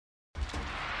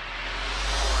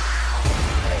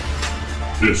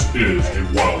This is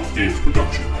a Wild Age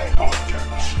Production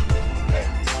podcast.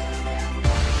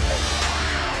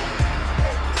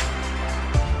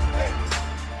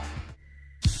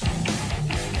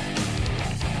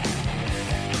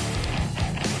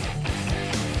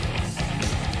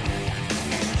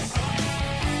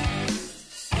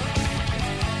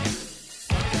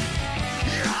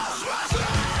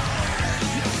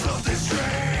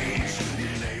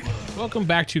 Welcome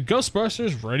back to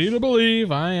Ghostbusters Ready to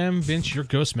Believe. I am Vince, your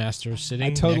Ghostmaster, sitting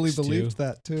I totally next believed to...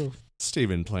 that too.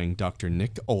 Steven playing Dr.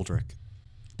 Nick Aldrich.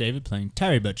 David playing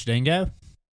Terry Butch Dingo.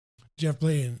 Jeff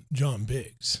playing John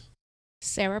Biggs.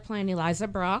 Sarah playing Eliza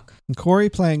Brock. And Corey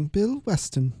playing Bill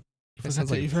Weston. You sounds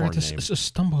like a forgot foreign name. to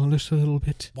stumble just a little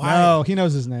bit. No, he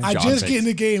knows his name. I John just Biggs. get in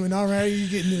the game and already you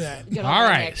get into that. Get All over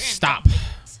right, there. stop.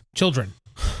 Children.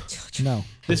 No.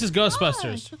 This is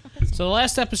Ghostbusters. So the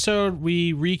last episode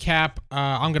we recap.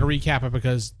 I'm going to recap it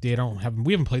because we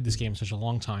haven't played this game in such a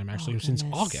long time. Actually, since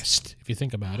goodness. August, if you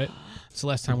think about it, it's the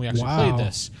last time we actually Wow. played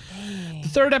this. The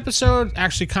third episode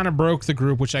actually kind of broke the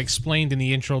group, which I explained in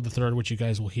the intro of the third, which you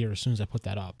guys will hear as soon as I put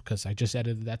that up because I just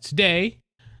edited that today.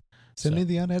 Send So- me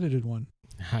the unedited one.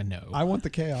 I know. I want the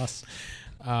chaos.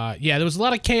 Yeah, there was a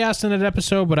lot of chaos in that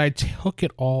episode, but I took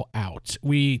it all out.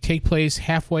 We take place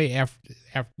halfway after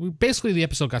basically the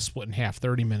episode got split in half,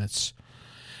 30 minutes,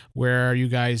 where you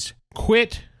guys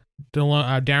quit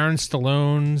Darren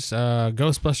Stallone's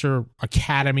Ghostbuster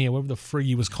Academy, or whatever the frig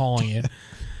he was calling it.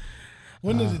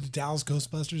 When did the Dallas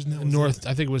Ghostbusters? No, I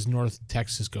think it was North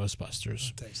Texas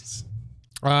Ghostbusters. Texas.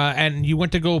 And you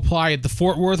went to go apply at the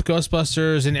Fort Worth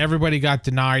Ghostbusters, and everybody got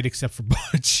denied except for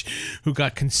Butch, who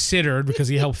got considered because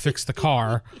he helped fix the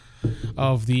car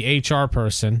of the HR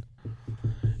person.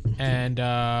 And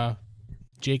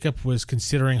Jacob was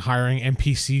considering hiring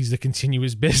NPCs to continue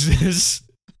his business.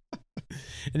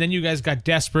 And then you guys got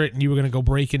desperate, and you were going to go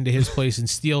break into his place and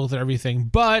steal everything.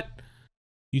 But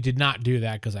you did not do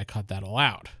that because I cut that all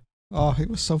out. Oh, it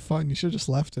was so fun. You should have just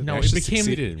left it. No, I it actually became-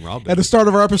 succeeded in robbing. At the start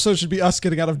of our episode should be us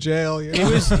getting out of jail. You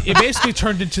know? It basically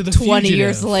turned into the 20 Fugitive.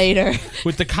 years later.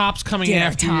 With the cops coming Dinner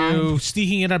after time. you,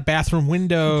 sneaking in at bathroom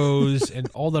windows, and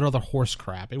all that other horse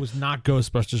crap. It was not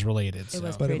Ghostbusters related. It So.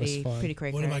 was But it was pretty, fun. pretty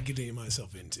crazy. What am I getting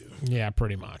myself into? Yeah,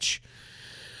 pretty much.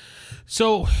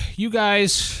 So you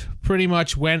guys pretty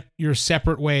much went your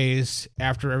separate ways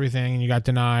after everything, and you got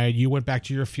denied. You went back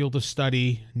to your field of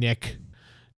study, Nick.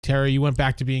 Terry, you went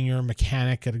back to being your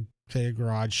mechanic at a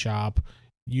garage shop.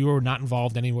 You were not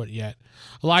involved anywhere yet.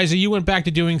 Eliza, you went back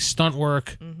to doing stunt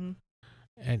work. Mm-hmm.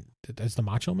 And is the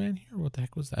Macho Man here? What the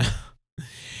heck was that?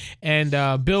 And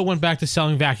Bill went back to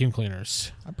selling vacuum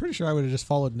cleaners. I'm pretty sure I would have just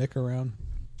followed Nick around.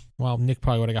 Well, Nick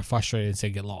probably would have got frustrated and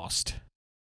said, "Get lost."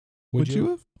 Would you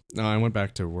have? No, I went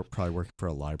back to probably working for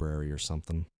a library or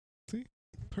something.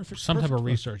 Perfect. Some type perfect of work.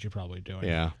 research you're probably doing.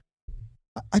 Yeah.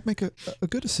 I'd make a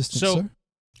good assistant, So- sir.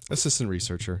 Assistant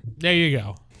researcher. There you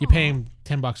go. You pay him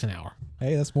 $10 an hour.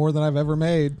 Hey, that's more than I've ever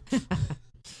made. I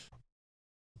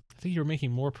think you were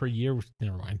making more per year.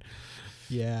 Never mind.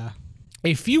 Yeah.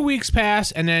 A few weeks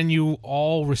pass, and then you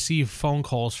all receive phone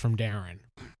calls from Darren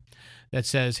that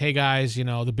says, "Hey guys,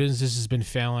 the business has been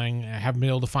failing. I haven't been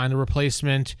able to find a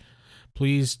replacement.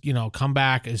 Please, come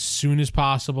back as soon as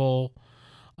possible.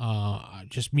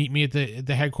 Just meet me at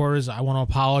the headquarters. I want to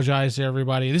apologize to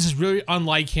everybody." This is really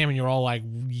unlike him, and you're all like,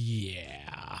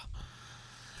 "Yeah."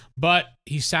 But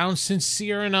he sounds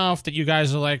sincere enough that you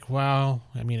guys are like, "Well,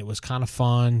 it was kind of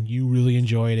fun. You really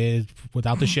enjoyed it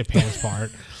without the shit pants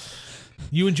part.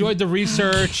 You enjoyed the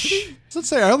research." Let's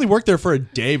say I only worked there for a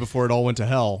day before it all went to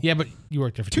hell. Yeah, but you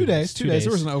worked there for 2 days. 2 days.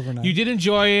 There was an overnight. You did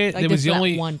enjoy it. Like It was just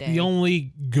the that one day.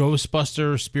 only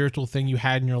Ghostbuster spiritual thing you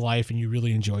had in your life, and you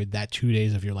really enjoyed that 2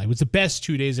 days of your life. It was the best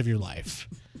 2 days of your life.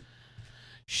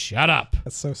 Shut up.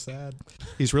 That's so sad.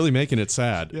 He's really making it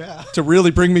sad. Yeah. To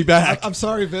really bring me back. I'm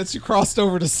sorry, Vince. You crossed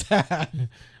over to sad.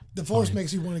 The Force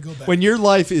makes you want to go back. When your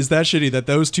life is that shitty that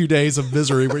those 2 days of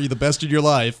misery were the best in your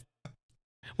life.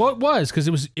 Well, it was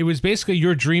because it was basically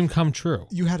your dream come true.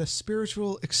 You had a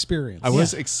spiritual experience. I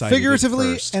was excited. Figuratively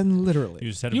at first. and literally.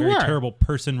 You just had a You very were. terrible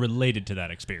person related to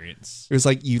that experience. It was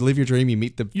like you live your dream, you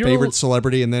meet the You're- favorite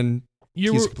celebrity, and then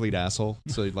You he's were, a complete asshole.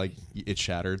 So it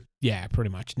shattered. yeah, pretty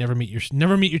much. Never meet your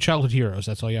childhood heroes.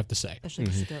 That's all you have to say. Especially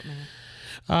the Skirt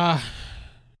Man.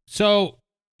 So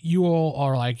you all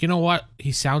are like, you know what?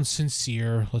 He sounds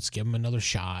sincere. Let's give him another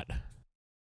shot.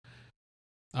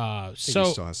 I think he So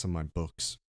still has some of my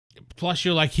books. plus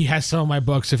you're like, he has some of my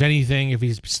books. If anything, if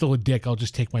he's still a dick, I'll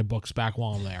just take my books back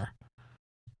while I'm there.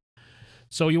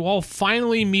 So you all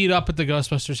finally meet up at the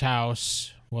Ghostbusters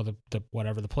house. Well, the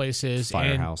whatever the place is.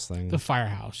 Firehouse thing. The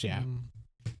firehouse, yeah.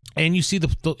 And you see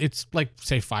it's like,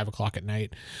 say, 5 o'clock at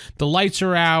night. The lights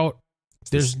are out.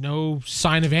 There's no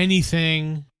sign of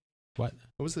anything. What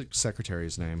was the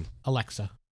secretary's name?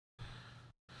 Alexa.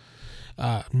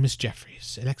 Miss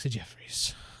Jeffries. Alexa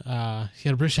Jeffries. She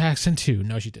had a British accent too.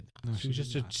 No, she didn't. No, she was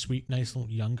just a sweet, nice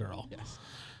little young girl. Yes.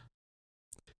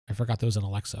 I forgot there was an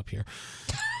Alexa up here.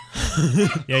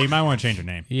 Yeah, you might want to change your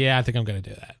name. Yeah, I think I'm going to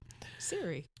do that.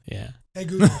 Siri. Yeah. Hey,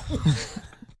 Google.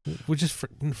 Which is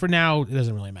for now, it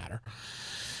doesn't really matter.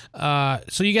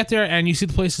 So you get there and you see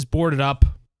the place is boarded up.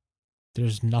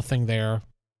 There's nothing there,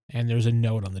 and there's a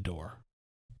note on the door.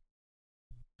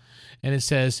 And it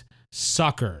says,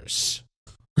 "Suckers."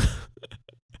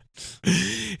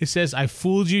 It says, "I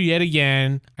fooled you yet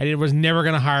again. I was never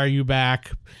going to hire you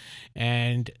back.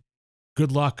 And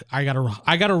good luck. I got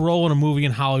a role in a movie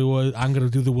in Hollywood. I'm going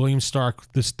to do the William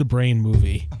Stark, The Brain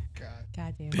movie."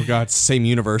 God damn. Oh God, same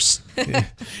universe.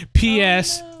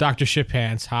 P.S. Dr.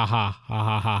 Shiphants. Ha ha ha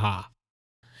ha ha ha.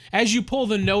 As you pull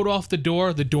the note off the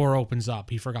door opens up.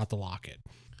 He forgot to lock it.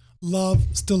 Love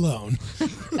Stallone.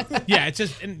 Yeah, it's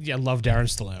just love Darren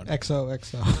Stallone.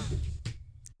 XOXO.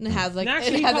 And it has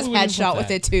Actually, it he has his probably wouldn't headshot put with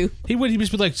that. it too. He would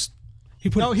just be like he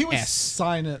put No, he would S.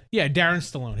 sign it. Yeah, Darren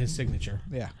Stallone, his signature.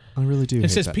 Yeah. I really do. It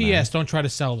hate says that P.S. Don't try to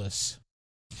sell this.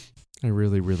 Man. I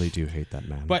really, really do hate that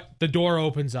man. But the door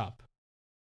opens up.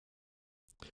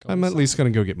 I'm at least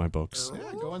gonna go get my books.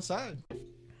 Yeah, go inside.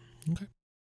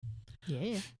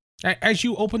 Yeah. As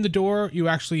you open the door, you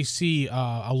actually see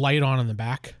a light on in the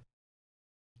back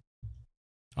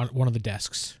on one of the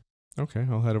desks. Okay,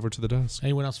 I'll head over to the desk.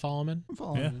 Anyone else follow him in? I'm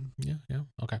following Yeah. him. Yeah.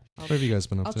 Okay. What have you guys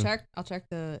been up I'll to? check. I'll check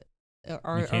the.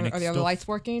 Are Mechanic the other stuff. lights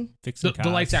working? Fixing The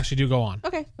lights actually do go on.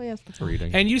 Okay. Well, yes. That's fine.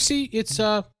 Reading. And you see it's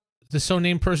the so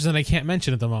named person that I can't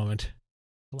mention at the moment.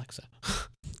 Alexa.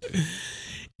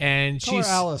 And Call her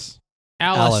she's Alice. Alice.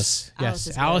 Alice Yes,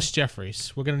 is Alice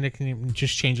Jeffries. We're gonna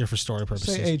just change her for story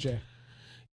purposes. Say AJ.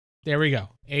 There we go.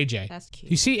 AJ. That's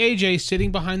cute. You see AJ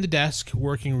sitting behind the desk,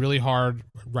 working really hard,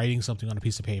 writing something on a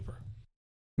piece of paper.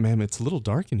 Ma'am, it's a little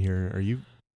dark in here. Are you?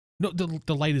 No,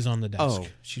 the light is on the desk. Oh.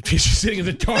 She's sitting in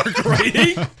the dark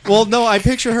writing. Well, no, I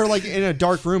picture her like in a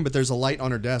dark room, but there's a light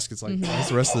on her desk. It's like, why is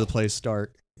the rest of the place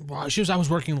dark? Well, I was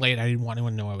working late. I didn't want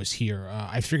anyone to know I was here.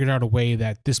 I figured out a way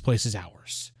that this place is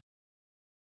ours.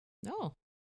 No.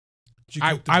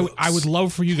 I would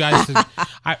love for you guys to.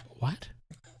 What?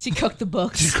 She cooked the Did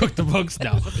books. you cook the books?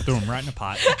 No. Throw them right in a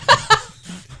pot.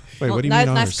 Wait, what do you mean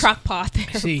Nice ours? crock pot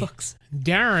there. See, Books.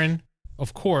 Darren,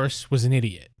 of course, was an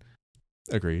idiot.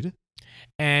 Agreed.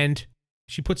 And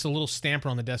she puts a little stamper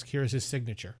on the desk. Here is his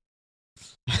signature.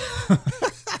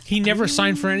 He never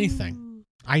signed for anything.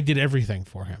 I did everything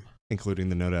for him. Including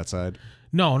the note outside.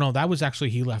 No, that was actually,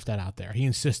 he left that out there. He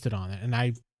insisted on it, and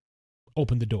I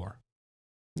opened the door.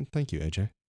 Thank you, AJ.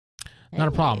 Not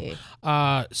a problem.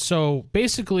 So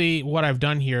basically what I've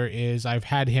done here is I've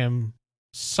had him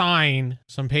sign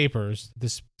some papers.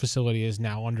 This facility is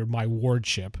now under my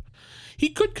wardship. He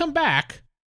could come back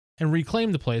and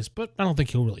reclaim the place, but I don't think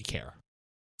he'll really care.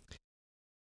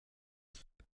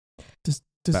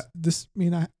 Does this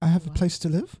mean I have a place to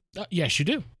live? Yes, you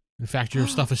do. In fact, your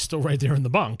stuff is still right there in the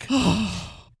bunk.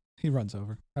 He runs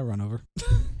over. I run over.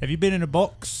 Have you been in a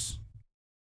box?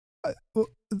 Well,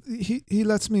 he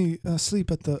lets me sleep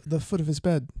at the foot of his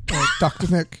bed, Dr.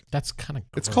 Nick. That's kind of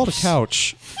It's called a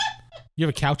couch. You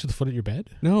have a couch at the foot of your bed?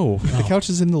 No, the couch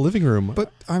is in the living room.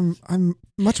 But I'm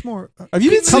much more. Have you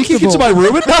been sneaking into my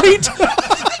room at night?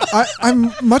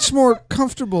 I'm much more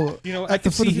comfortable. You know, at I the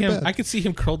could foot see of your him. bed. I could see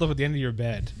him curled up at the end of your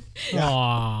bed. Yeah.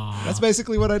 Aww. That's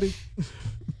basically what I do.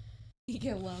 You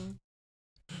get alone.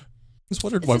 Just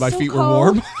wondered This why is my so feet were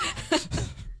cold. warm.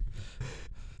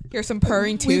 Here's some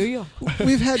purring too.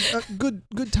 We've had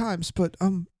good times, but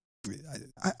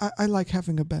I like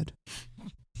having a bed.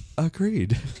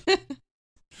 Agreed. This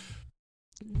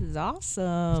is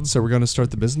awesome. So we're going to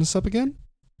start the business up again?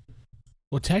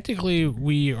 Well, technically,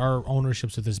 we are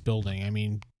ownerships of this building. I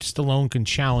mean, Stallone can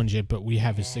challenge it, but we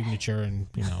have his signature, and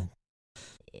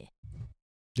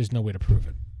there's no way to prove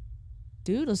it.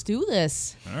 Dude, let's do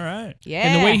this. All right. Yeah.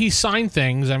 And the way he signed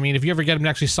things, I mean, if you ever get him to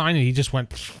actually sign it, he just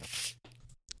went.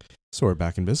 So we're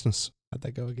back in business. How'd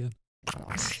that go again?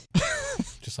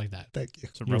 Just like that. Thank you.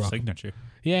 It's a You're rough welcome. signature.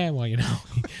 Yeah, well,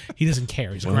 he doesn't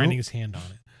care. He's Well, grinding his hand on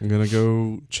it. I'm going to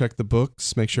go check the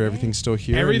books, make sure everything's still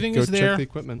here. Everything and go is there. check the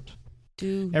equipment.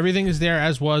 Dude. Everything is there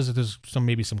as was. There's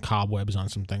maybe some cobwebs on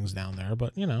some things down there,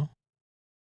 but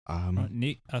Right,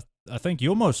 Nick, I think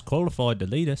you're most qualified to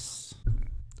lead us.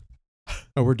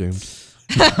 Oh, we're doomed.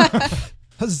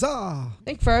 Huzzah! I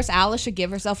think first Alice should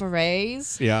give herself a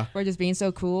raise Yeah. for just being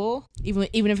so cool. Even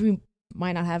if we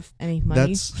might not have any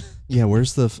money.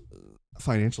 Where's the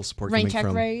financial support Rain coming check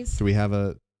from? raise. Do we have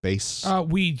a base?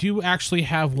 We do actually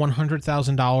have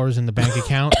 $100,000 in the bank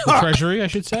account, the treasury, I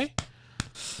should say.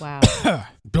 Wow.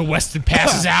 Bill Weston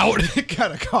passes out. It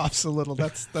kind of coughs a little.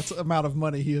 That's the amount of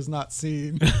money he has not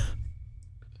seen.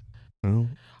 Well,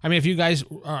 I mean, if you guys,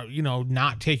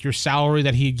 not take your salary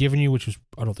that he had given you, which was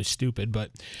utterly stupid,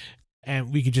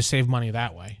 and we could just save money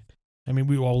that way. I mean,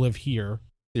 we all live here.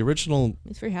 the original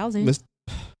It's free housing.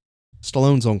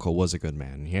 Stallone's uncle was a good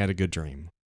man. He had a good dream.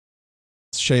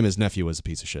 It's a shame his nephew was a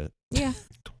piece of shit. Yeah.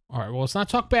 All right, well, let's not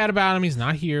talk bad about him. He's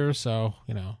not here, so,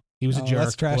 he was a jerk.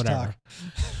 That's trash whatever. talk.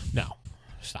 No,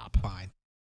 stop. Fine.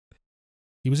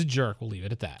 He was a jerk. We'll leave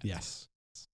it at that. Yes.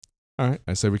 All right,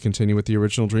 I say we continue with the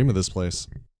original dream of this place.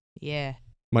 Yeah.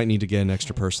 Might need to get an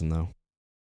extra person, though.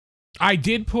 I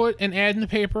did put an ad in the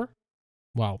paper.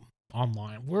 Well,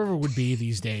 online, wherever it would be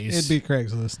these days. It'd be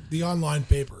Craigslist. The online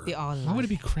paper. The online. Why would it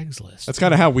be Craigslist? That's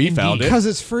kind of how we found it. Because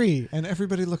it's free and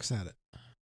everybody looks at it.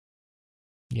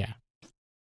 Yeah.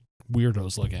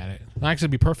 Weirdos look at it. Actually,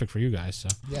 it'd be perfect for you guys. So.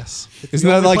 Yes. It's Isn't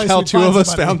the that only like place how we'd two find of us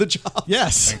somebody. found the job? I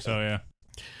Yes. think so, yeah.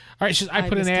 All right, I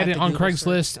put an ad in on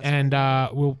Craigslist, and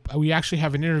we actually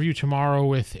have an interview tomorrow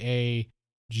with a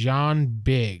John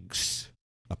Biggs.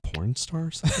 A porn star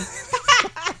or something?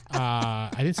 I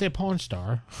didn't say a porn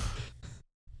star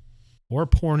or a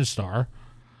porn star.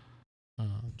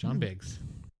 John Biggs.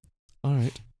 All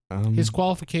right. His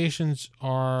qualifications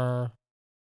are.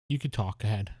 You could talk. Go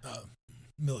ahead.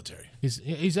 Military.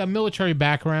 He's a military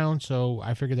background, so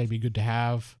I figured that'd be good to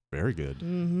have. Very good.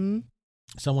 Mm-hmm.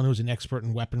 Someone who's an expert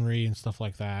in weaponry and stuff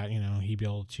like that. He'd be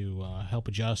able to help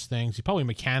adjust things. He's probably a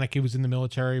mechanic. He was in the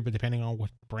military, but depending on what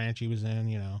branch he was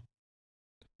in,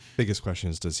 Biggest question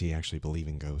is, does he actually believe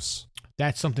in ghosts?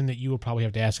 That's something that you will probably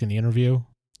have to ask in the interview,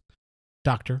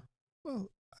 Doctor. Well,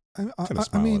 Kind of I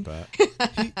smile mean, at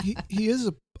that. he is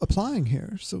applying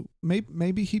here, so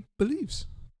maybe he believes.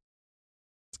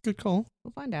 It's a good call.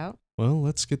 We'll find out. Well,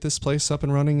 let's get this place up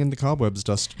and running and the cobwebs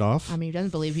dusted off. I mean, he doesn't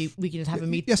believe we can just have him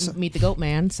meet Yes, meet the goat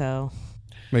man, so.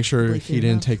 Make sure believe he him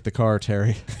didn't enough. take the car,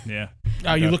 Terry. Yeah.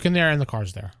 You look in there and the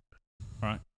car's there.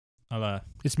 Right. I'll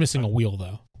It's missing a wheel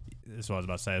though. that's what I was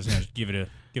about to say. I was gonna give it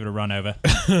a run over.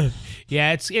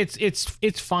 Yeah, it's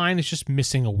fine. It's just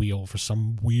missing a wheel for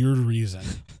some weird reason.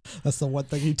 That's the one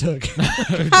thing he took. He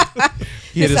had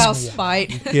His his, house spite.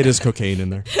 he had his cocaine in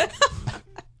there.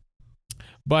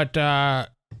 But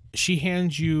she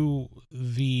hands you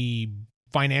the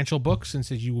financial books and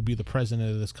says you will be the president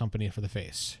of this company for the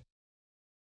face.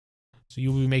 So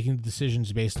you will be making the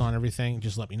decisions based on everything.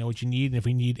 Just let me know what you need. And if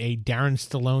we need a Darren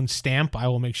Stallone stamp, I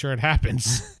will make sure it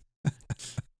happens.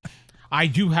 I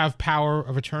do have power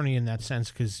of attorney in that sense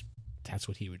because that's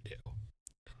what he would do.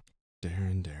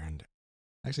 Darren.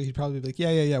 Actually, he'd probably be like,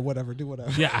 yeah, whatever, do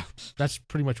whatever. Yeah, that's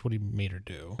pretty much what he made her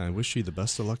do. I wish you the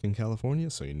best of luck in California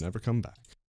so you never come back.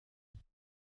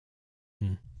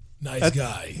 Nice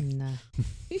guy. Nah.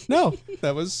 No,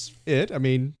 that was it. I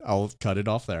mean, I'll cut it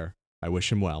off there. I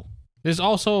wish him well. There's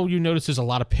also, you notice there's a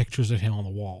lot of pictures of him on the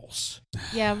walls.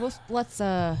 Yeah, let's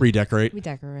Redecorate.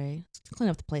 redecorate. Let's clean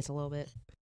up the place a little bit.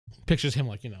 Pictures him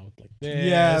like this,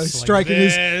 Yeah, like striking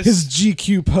this. his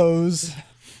GQ pose.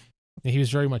 He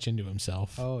was very much into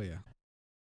himself. Oh, yeah.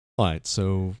 All right,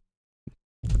 so...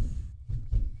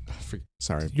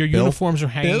 Sorry. Your Bill? uniforms are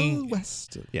hanging. Bill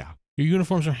Weston. Yeah. Your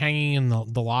uniforms are hanging in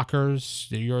the lockers.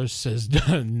 Yours says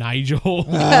Nigel.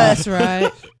 That's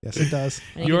right. Yes, it does.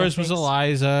 I need Yours my was fix.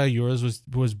 Eliza. Yours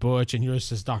was Butch, and yours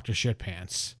says Dr.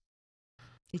 Shitpants.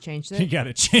 He changed You it. got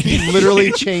to change. He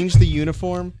literally changed the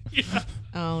uniform.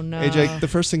 Oh no. AJ, the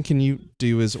first thing can you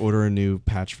do is order a new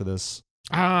patch for this.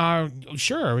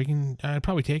 Sure, we can. It'd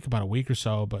probably take about a week or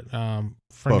so, but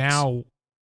for Books. now,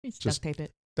 Just just- duct tape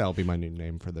it. That'll be my new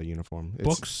name for the uniform.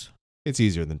 books. It's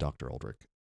easier than Dr. Aldrich.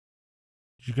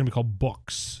 You're gonna be called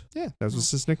Books. Yeah, that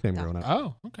was his nickname growing up.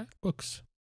 Oh, okay, Books.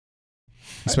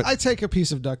 I take a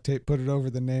piece of duct tape, put it over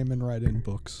the name, and write in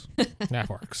books. That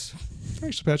works.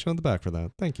 I should pat you on the back for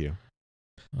that. Thank you.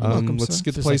 Welcome, Let's sir.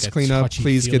 get the This is place like a cleaned up.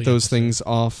 Please get touchy-feely those episode. things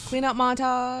off. Clean up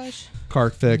montage. Car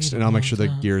fixed, and I'll make sure the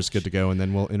Montage. gear is good to go, and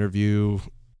then we'll interview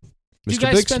You Mr.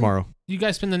 guys Biggs spend- tomorrow. You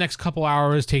guys spend the next couple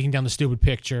hours taking down the stupid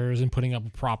pictures and putting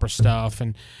up proper stuff,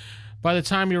 and by the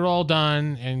time you're all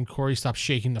done, and Corey stops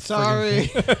shaking the Sorry.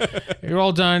 friggin' thing, you're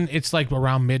all done. It's like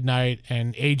around midnight,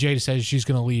 and AJ says she's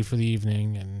gonna leave for the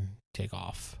evening and take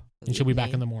off, and she'll be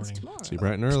back in the morning. It's tomorrow. See you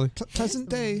bright and early. Pleasant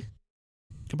day.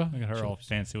 Goodbye. Look at her all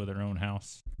fancy with her own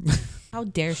house. How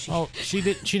dare she? Oh,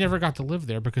 she never got to live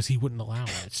there because he wouldn't allow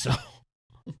it. So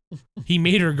he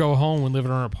made her go home and live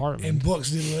in her apartment. And books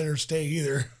didn't let her stay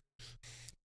either.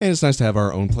 And it's nice to have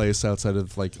our own place outside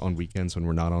of like on weekends when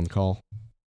we're not on call.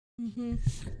 Mm-hmm.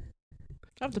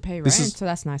 I have to pay rent, This is- so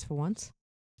that's nice for once.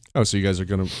 Oh, so you guys are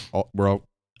we're all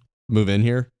move in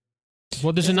here?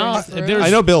 Well, there's Is there enough. enough room? There's I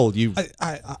know, Bill. You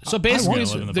so basically,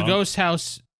 to live in the the bunk. ghost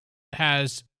house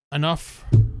has enough.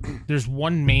 There's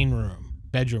one main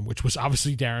bedroom, which was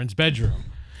obviously Darren's bedroom.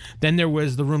 Then there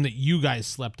was the room that you guys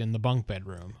slept in, the bunk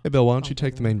bedroom. Hey, Bill. Why don't you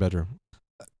take the main bedroom?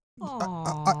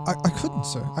 I couldn't,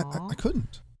 sir. I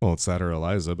couldn't. Well, it's that or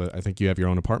Eliza, but I think you have your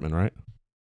own apartment, right?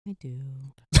 I do.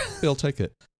 Bill, take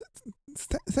it.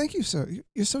 Thank you, sir.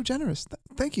 You're so generous.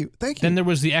 Thank you. Thank you. Then there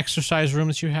was the exercise room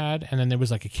that you had, and then there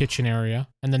was like a kitchen area,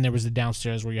 and then there was the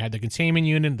downstairs where you had the containment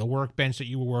unit, the workbench that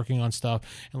you were working on stuff,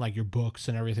 and like your books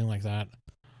and everything like that,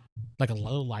 like a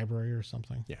little library or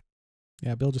something.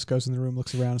 Yeah, Bill just goes in the room,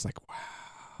 looks around, is like, wow.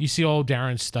 You see all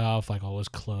Darren's stuff, like all his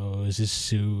clothes, his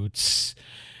suits.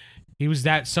 He was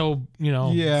that so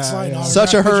Yeah. Sign autograph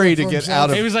Such a picture hurry for to get himself. out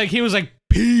of. He was like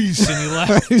peace, and he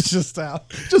left. He's just out.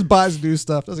 Just buys new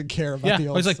stuff. Doesn't care about Yeah, the it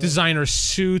old was like stuff. designer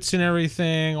suits and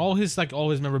everything. All his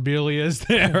memorabilia is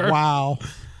there. Wow.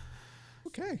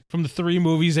 Okay. From the 3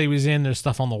 movies that he was in, there's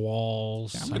stuff on the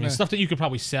walls. Yeah, I mean, stuff that you could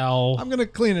probably sell. I'm gonna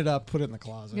clean it up, put it in the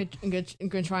closet. I'm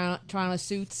gonna try on his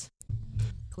suits,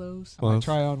 clothes. I'm gonna Well,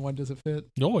 try on one. Does it fit?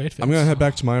 No, it fits. I'm gonna head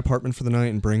back to my apartment for the night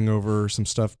and bring over some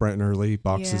stuff bright and early.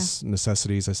 Boxes,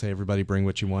 necessities. I say everybody bring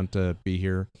what you want to be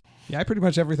here. Yeah, pretty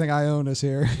much everything I own is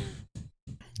here.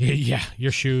 Yeah,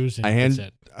 your shoes. And I hand. that's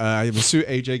it. I assume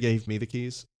AJ gave me the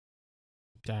keys.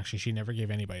 Actually, she never gave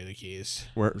anybody the keys.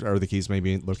 Where are the keys?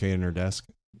 Maybe located in her desk.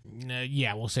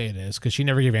 Yeah, we'll say it is because she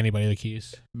never gave anybody the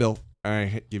keys. Bill,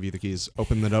 I give you the keys.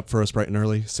 Open it up for us bright and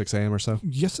early, 6 a.m. or so.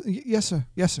 Yes, sir.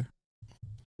 Yes, sir.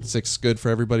 6 good for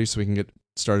everybody, so we can get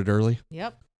started early.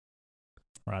 Yep,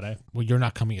 Friday. Well, you're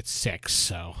not coming at 6,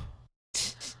 so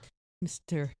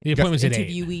Mr. the appointment's at 8.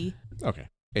 Interviewee. Okay,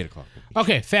 8 o'clock.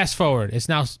 Okay, fast forward. It's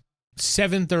now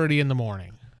 7:30 in the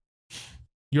morning.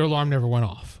 Your alarm never went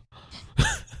off.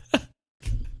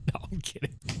 No, I'm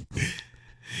kidding.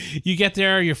 You get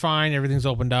there, you're fine, everything's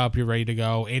opened up, you're ready to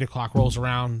go. 8 o'clock rolls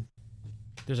around.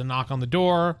 There's a knock on the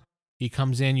door. He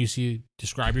comes in,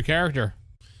 describe your character.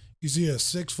 You see a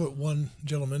 6'1"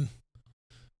 gentleman,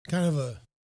 kind of a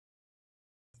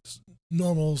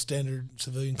normal, standard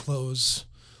civilian clothes,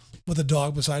 with a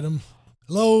dog beside him.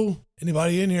 Hello,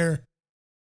 anybody in here?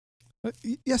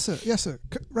 Yes, sir. Yes, sir.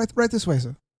 Right this way,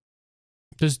 sir.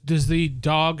 Does the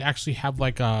dog actually have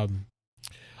like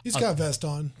He's got a vest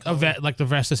on. a vet, like the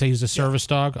vest to say he's a service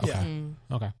dog? Okay.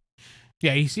 Yeah. Okay.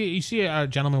 Yeah, you see a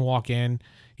gentleman walk in.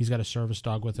 He's got a service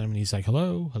dog with him, and he's like,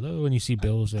 "Hello, hello," and you see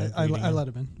Bill's there. I greeting him. let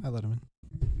him in. I let him in.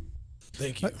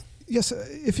 Thank you. Yes, sir.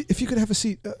 If you could have a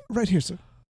seat right here, sir.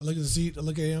 I look at the seat. I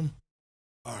look at him.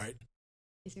 All right,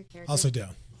 Is your character, I'll sit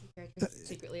down.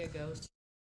 secretly a ghost?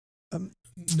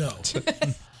 No,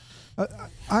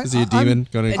 Is he a demon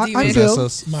going A to demon. possess Bill.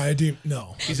 us? my demon.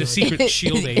 No, He's a secret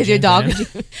shield agent. Is your dog man. a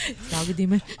demon? Dog a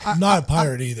demon? I'm not a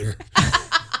pirate either.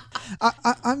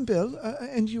 I'm Bill,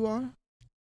 and you are.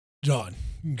 John,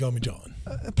 you can call me John.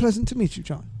 Pleasant to meet you,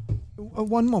 John.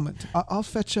 One moment. I'll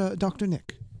fetch Dr.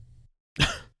 Nick.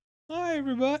 Hi,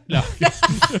 everybody. No.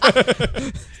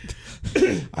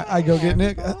 I go get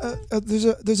Nick.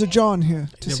 There's a John here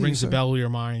to It see rings you, a sir. bell to your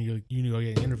mind. You know,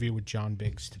 get an interview with John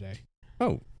Biggs today.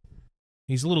 Oh,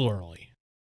 He's a little early.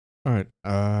 all right.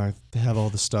 I have all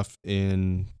the stuff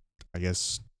in, I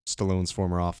guess, Stallone's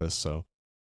former office, so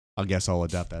I guess I'll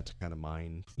adapt that to kind of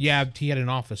mine. Yeah, he had an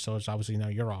office, so it's obviously now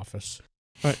your office.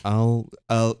 All right, I'll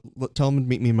tell him to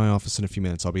meet me in my office in a few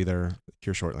minutes. I'll be there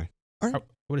here shortly. I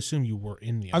would assume you were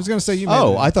in the office. I was going to say you.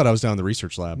 Oh, I thought I was down in the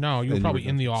research lab. No, you were And probably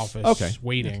in the office. Okay.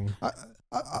 Waiting.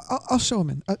 I'll show him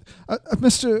in.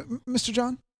 Mr.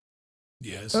 John,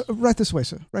 Yes. right this way,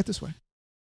 sir. Right this way.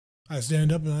 I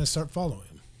stand up and I start following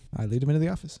him. I lead him into the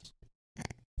office.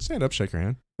 Stand up, shake your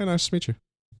hand. Hey, nice to meet you.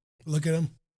 Look at him.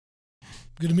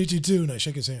 Good to meet you too. And I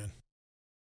shake his hand.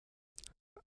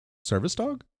 Service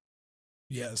dog?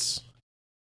 Yes.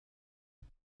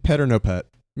 Pet or no pet?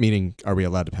 Meaning, are we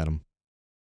allowed to pet him?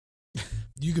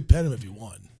 You could pet him if you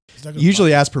want. He's not gonna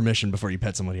Usually bite ask permission before you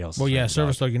pet somebody else. Well, yeah,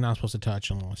 service dog you're not supposed to touch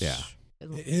unless. Yeah. you.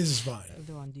 His is fine. If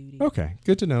they're on duty. Okay,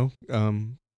 good to know.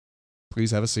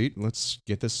 Please have a seat. Let's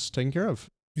get this taken care of.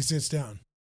 He sits down.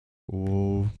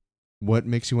 Oh, what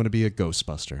makes you want to be a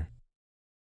Ghostbuster?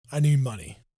 I need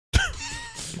money.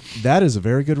 That is a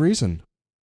very good reason.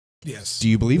 Yes. Do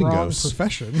you believe in Wrong ghosts?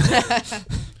 profession.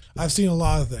 I've seen a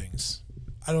lot of things.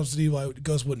 I don't see why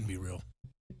ghosts wouldn't be real.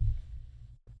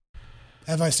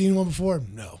 Have I seen one before?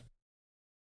 No.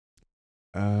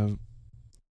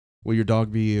 Will your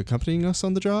dog be accompanying us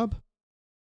on the job?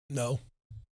 No.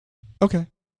 Okay.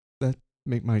 That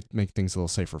might make things a little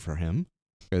safer for him.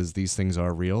 Because these things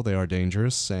are real, they are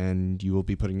dangerous, and you will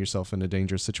be putting yourself in a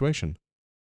dangerous situation.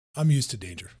 I'm used to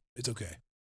danger. It's okay.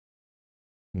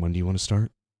 When do you want to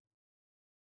start?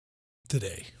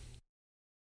 Today.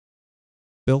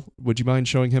 Bill, would you mind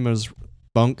showing him his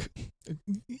bunk?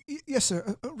 Yes,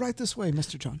 sir. Right this way,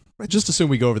 Mr. John. Right. Just assume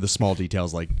we go over the small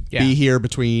details, like Yeah. be here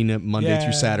between Monday Yeah.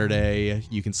 through Saturday.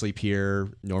 You can sleep here,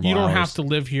 normal You don't hours. have to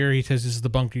live here. He says this is the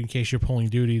bunker in case you're pulling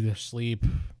duty to sleep.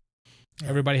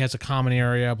 Everybody has a common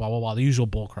area, blah, blah, blah. The usual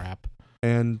bull crap.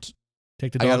 And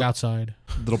Take the I dog got- outside.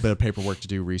 a little bit of paperwork to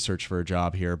do research for a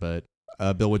job here, but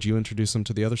Bill, would you introduce him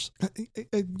to the others?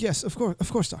 Yes, of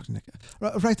course, Dr. Nick.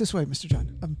 Right this way, Mr.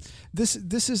 John. This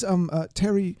is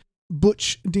Terry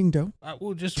Butch Dingdo.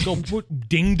 We'll just go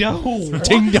Dingdo.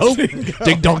 Dingo,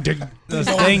 ding dong, ding.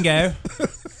 Dingo.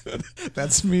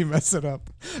 That's me messing up.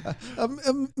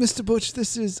 Mr. Butch,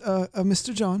 this is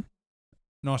Mr. John.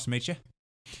 Nice to meet you.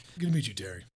 Good to meet you,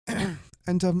 Terry.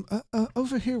 And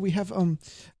over here we have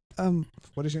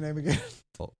what is your name again?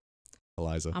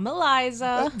 Eliza. I'm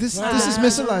Eliza. This is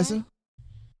Miss Eliza.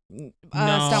 No.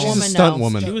 Stunt She's a woman. stunt no.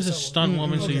 woman. He was a stunt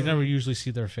woman, so you Okay. never usually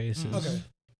see their faces. Okay.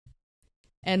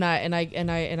 And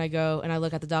I go and I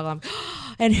look at the dog. I'm,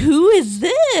 and who is Oh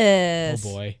this?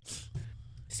 boy.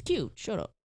 It's cute. Shut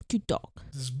up. Cute dog.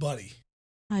 This is Buddy.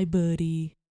 Hi,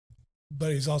 buddy.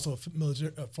 Buddy's also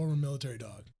a former military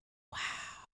dog. Wow,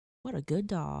 what a good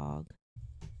dog.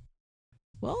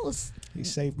 Well, He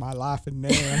saved my life in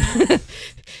Nan.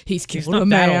 he's killed not a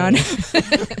that man.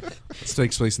 This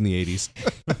takes place in the 80s.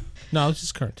 No, it's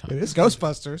just current time. It is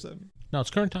Ghostbusters. No,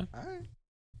 it's current time. All right.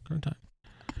 Current time.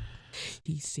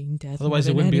 He's seen death. Otherwise,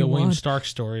 it more than wouldn't be a anyone. William Stark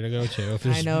story to go to. If I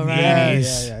it's know, the right? Yeah.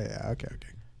 80s. Okay.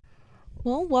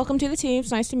 Well, welcome to the team.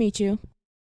 It's nice to meet you.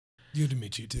 Good to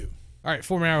meet you, too. All right,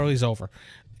 formality's over.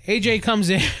 AJ comes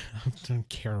in. I don't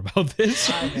care about this.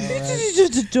 This is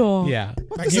just a dog. Yeah.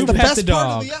 This You is the pet best the dog.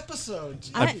 part of the episode.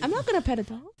 I'm not gonna pet a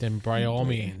dog. Then by all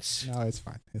means. No, it's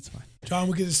fine. It's fine. John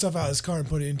will get his stuff out of his car and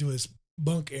put it into his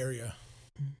bunk area.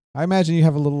 I imagine you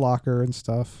have a little locker and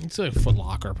stuff. It's a Foot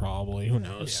Locker, probably. Who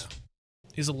knows?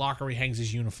 He's a locker where he hangs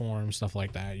his uniform, stuff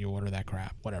like that. You order that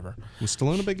crap, whatever. Was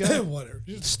Stallone a big guy? Whatever.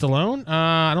 Stallone?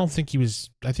 I don't think he was.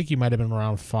 I think he might have been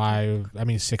around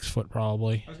 6 foot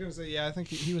probably. I was gonna say, yeah, I think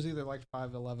he was either like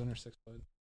 5'11" or 6 foot.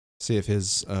 See if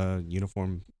his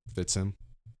uniform fits him.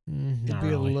 It'd Not be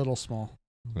really. a little small.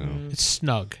 No. It's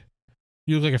snug.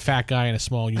 You look like a fat guy in a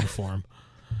small uniform.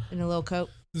 In a little coat.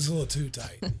 This is a little too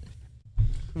tight. By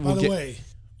We'll the get- way,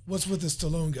 what's with the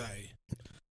Stallone guy?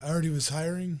 I heard he was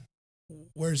hiring.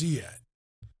 Where's he at?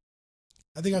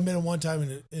 I think I met him one time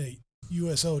in a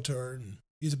USO tour, and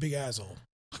he's a big asshole.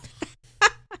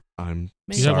 I'm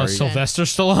Maybe You talking about sorry. Sylvester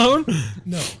Stallone?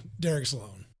 No, Derek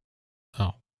Stallone.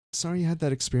 Oh. Sorry you had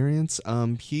that experience.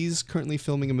 He's currently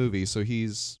filming a movie, so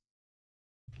he's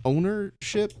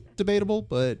ownership debatable,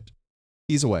 but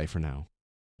he's away for now.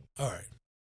 All right.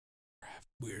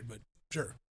 Weird, but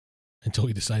sure. Until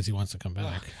he decides he wants to come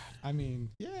back. I mean,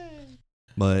 yay.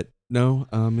 But no,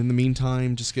 in the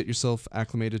meantime, just get yourself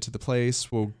acclimated to the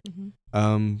place. We'll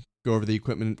Mm-hmm. go over the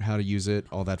equipment, how to use it,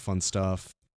 all that fun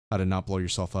stuff, how to not blow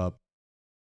yourself up.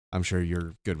 I'm sure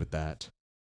you're good with that.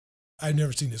 I've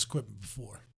never seen this equipment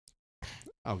before.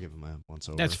 I'll give him a once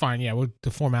over. That's fine. Yeah, with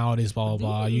the formalities, blah, blah,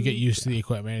 blah. You get used to the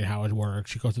equipment and how it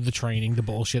works. You go through the training, the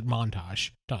bullshit montage.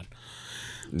 Done.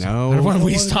 I don't No. want to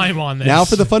waste time on this. Now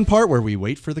for the fun part where we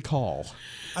wait for the call.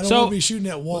 I don't So- want to be shooting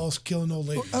at walls, killing old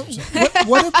ladies. or something.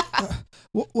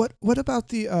 What about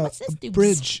the What's this dude's-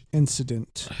 bridge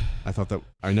incident? I thought that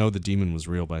I know the demon was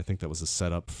real, but I think that was a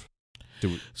setup.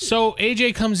 So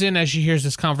AJ comes in as she hears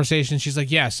this conversation. She's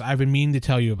like, yes, I've been meaning to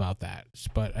tell you about that,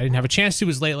 but I didn't have a chance to. It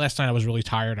was late last night. I was really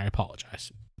tired. I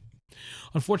apologize.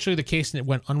 Unfortunately, the case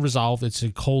went unresolved. It's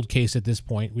a cold case at this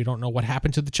point. We don't know what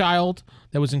happened to the child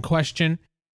that was in question.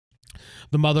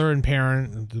 The mother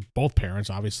and both parents,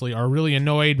 obviously, are really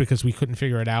annoyed because we couldn't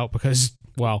figure it out because,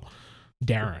 well,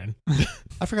 Darren.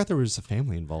 I forgot there was a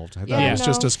family involved. I thought Yeah, it was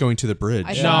just no. us going to the bridge.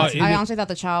 I honestly thought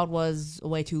the child was a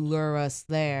way to lure us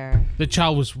there. The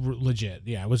child was legit.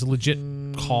 Yeah, it was a legit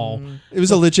call. It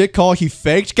was a legit call. He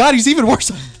faked. God, he's even worse.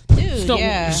 Dude, So,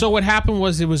 yeah. so what happened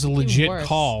was it was a legit worse.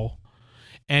 call,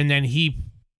 and then he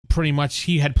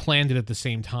had planned it at the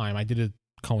same time. I did it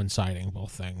coinciding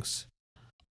both things.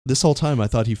 This whole time, I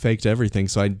thought he faked everything,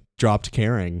 so I dropped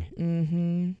caring.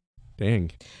 Mm-hmm.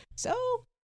 Dang. So,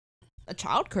 a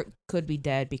child could be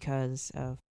dead because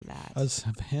of that. Us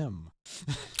of him.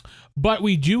 But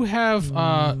we do have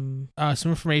Mm.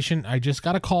 some information. I just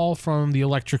got a call from the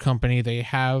electric company. They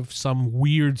have some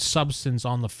weird substance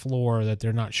on the floor that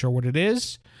they're not sure what it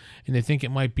is, and they think it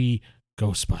might be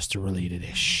Ghostbuster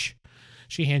related-ish.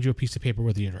 She hands you a piece of paper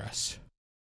with the address.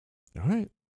 All right.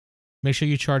 Make sure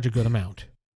you charge a good amount.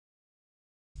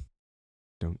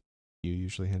 You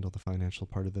usually handle the financial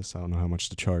part of this. I don't know how much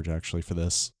to charge actually for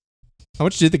this. How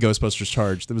much did the Ghostbusters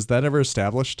charge? Was that ever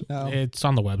established? No. It's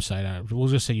on the website. We'll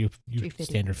just say you $3.50.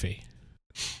 standard fee.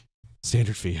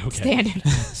 Standard fee. Okay.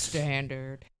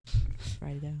 Standard.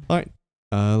 Write it down. All right.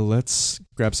 Let's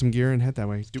grab some gear and head that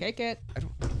way. Kick it.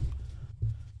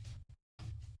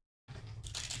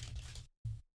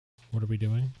 What are we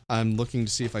doing? I'm looking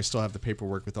to see if I still have the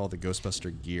paperwork with all the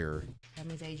Ghostbuster gear. That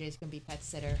means AJ's gonna be pet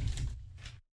sitter.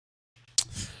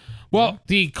 Well,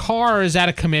 the car is out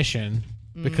of commission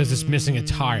because it's missing a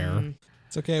tire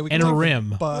It's okay. We and can a take the rim. I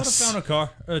would have bus. found a car,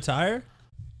 a tire.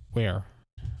 Where?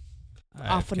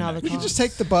 Off another We car. can just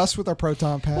take the bus with our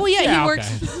proton pack. Well, yeah, Yeah, you work.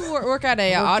 okay. You work at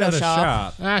a auto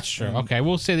shop. That's true. Okay,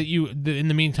 we'll say that in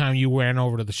the meantime, you ran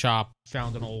over to the shop,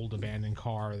 found an old abandoned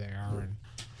car there, and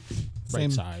right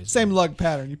size. Same lug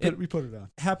pattern. We put it on.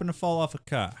 Happened to fall off a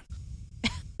car.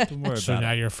 Don't worry So about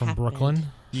now it. you're from Happened. Brooklyn?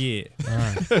 Yeah. All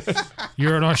right.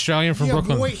 You're an Australian from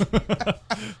Brooklyn. Boy.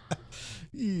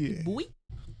 Yeah. Boy.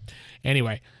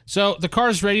 Anyway, so the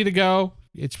car's ready to go.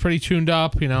 It's pretty tuned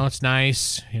up. It's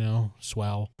nice.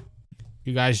 Swell.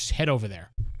 You guys head over there.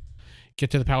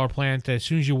 Get to the power plant. As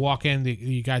soon as you walk in,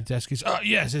 the guy at the desk goes, "Oh,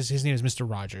 yes, his name is Mr.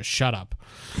 Rogers. Shut up."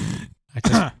 I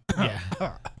said, yeah.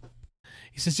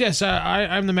 He says, "Yes,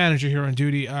 I'm the manager here on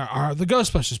duty. The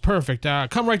Ghostbusters, perfect.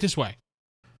 Come right this way."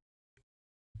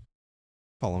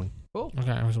 Following.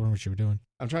 Okay, I was wondering what you were doing.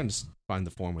 I'm trying to find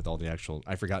the form with all the actual.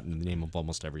 I've forgotten the name of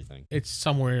almost everything. It's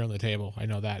somewhere here on the table. I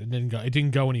know that. It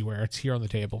didn't go anywhere. It's here on the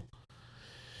table.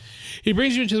 He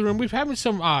brings you into the room. We've had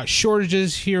some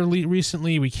shortages here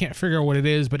recently. We can't figure out what it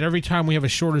is, but every time we have a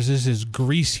shortage, this is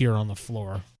grease here on the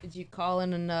floor. Did you call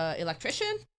in an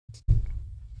electrician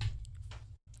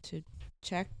to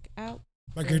check out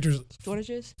My character's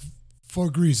shortages?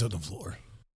 4 grease on the floor.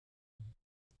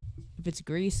 If it's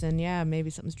grease, then yeah, maybe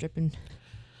something's dripping.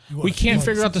 We can't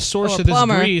figure out the source Or a of this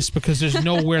plumber. grease because there's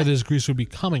nowhere this grease would be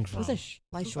coming from. What's a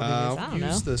light shortages? I'll I don't know.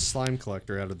 use the slime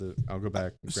collector out of the. I'll go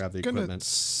back and grab the Gonna equipment.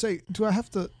 say, do I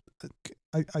have to?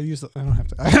 I use the. I don't have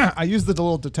to. I use the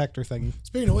little detector thingy.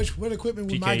 Speaking of which, what equipment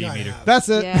would my PKE guy meter. have? That's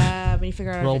it. Yeah, when you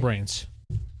figure out. Roll brains.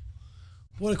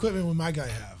 What equipment would my guy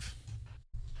have?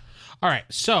 All right,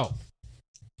 so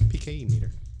PKE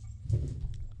meter.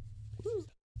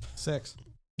 6.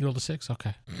 you rolled a 6?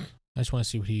 Okay. I just want to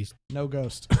see what he's... No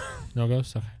ghost. No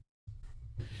ghost? Okay.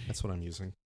 That's what I'm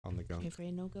using on the gun. You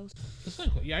afraid no ghost?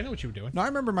 Yeah, I know what you were doing. No, I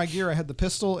remember my gear. I had the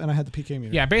pistol and I had the PK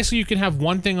meter. Yeah, basically you can have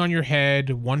one thing on your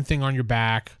head, one thing on your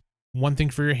back, one thing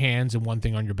for your hands, and one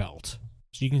thing on your belt.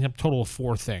 So you can have a total of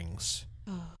 4 things.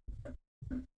 Oh.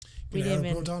 Can We I have a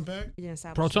didn't proton pack? We didn't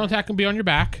establish Proton that. attack can be on your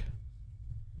back.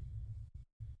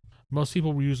 Most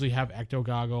people will usually have ecto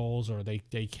goggles, or they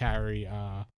carry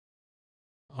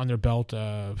on their belt.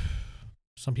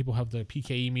 Some people have the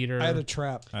PKE meter. I had a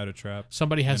trap.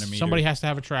 Somebody and a meter. has to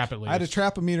have a trap at least. I had a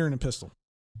trap, a meter, and a pistol.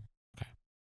 Okay.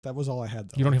 That was all I had,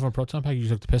 though. You don't have a proton pack. You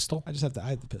just have the pistol. I just had I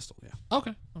had the pistol. Yeah.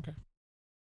 Okay.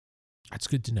 That's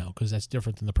good to know because that's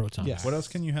different than the proton. Yeah. pack. What else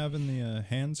can you have in the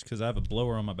hands? Because I have a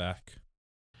blower on my back.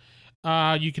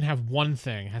 You can have one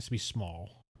thing. It has to be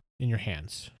small in your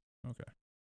hands. Okay.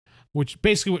 Which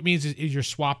basically what it means is you're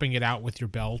swapping it out with your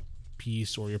belt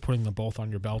piece, or you're putting them both on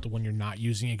your belt when you're not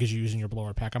using it because you're using your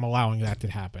blower pack. I'm allowing that to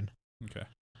happen. Okay.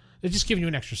 They're just giving you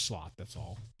an extra slot. That's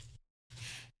all.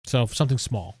 So something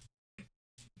small,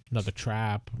 another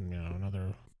trap,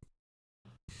 another.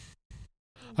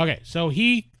 Okay, so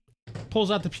he pulls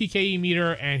out the PKE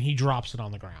meter and he drops it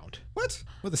on the ground. What?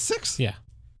 With a 6? Yeah,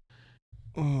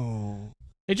 Oh.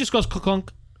 it just goes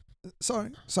clunk.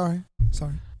 Sorry.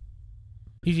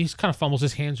 He just kind of fumbles.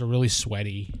 His hands are really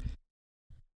sweaty.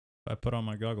 If I put on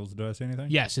my goggles, do I see anything?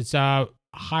 Yes, it's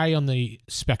high on the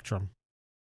spectrum.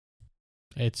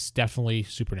 It's definitely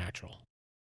supernatural.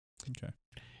 Okay.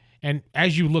 And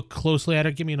as you look closely at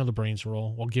it, give me another brains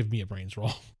roll. Well, give me a brains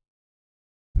roll.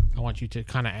 I want you to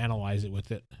kind of analyze it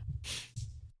with it.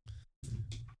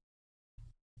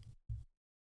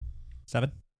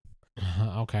 7.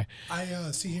 Okay. I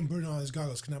see him putting on his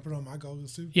goggles. Can I put on my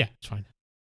goggles too? Yeah, it's fine.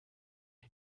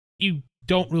 You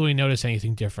don't really notice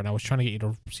anything different. I was trying to get you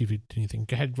to see if you did anything.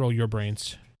 Go ahead, roll your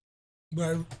brains. Would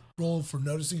I roll for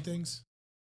noticing things?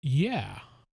 Yeah.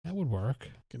 That would work.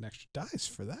 Get an extra dice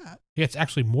for that. Yeah, it's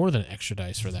actually more than extra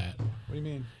dice for that. What do you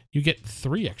mean? You get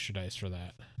 3 extra dice for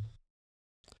that.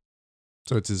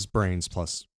 So it's his brains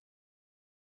plus.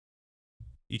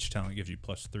 Each talent gives you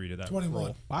 +3 to that 21.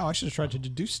 roll. Wow, I should have tried to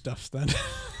deduce stuff then.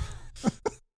 I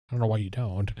don't know why you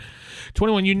don't.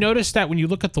 21, you notice that when you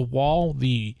look at the wall,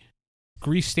 the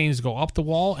grease stains go up the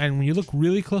wall, and when you look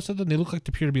really close at them, they look like they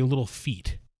appear to be little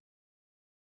feet.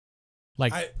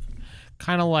 Like,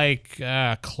 kind of like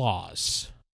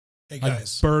claws. Hey Like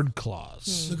guys, bird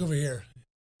claws. look over here.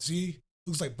 See?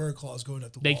 Looks like bird claws going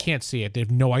up the wall. They can't see it. They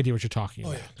have no idea what you're talking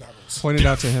Oh about. yeah, goggles. Point it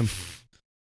out to him.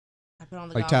 I put on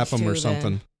the Like tap goggles him or too, something.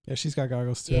 then. Yeah, she's got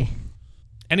goggles too. Yeah.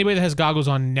 Anybody that has goggles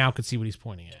on now can see what he's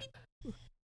pointing at.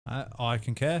 I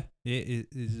can care. It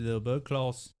is little bird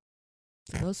claws.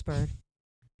 Ghost bird.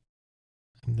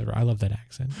 I love that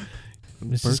accent.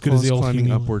 It's Bird as good as claws the old climbing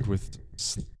Huey upward with.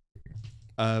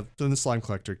 Then the slime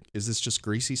collector. Is this just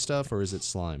greasy stuff or is it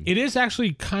slime? It is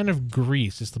actually kind of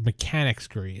grease. It's the mechanics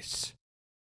grease.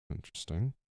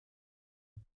 Interesting.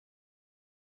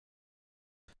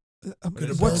 Could a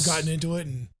bird What's gotten into it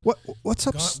and what's walked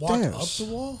upstairs? up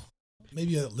the wall?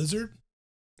 Maybe a lizard?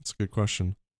 That's a good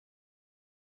question.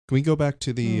 Can we go back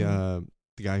to the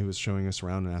guy who was showing us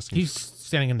around and asking? He's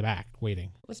standing in the back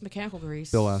waiting. What's mechanical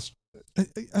grease? Bill asked.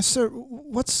 Sir,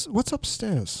 what's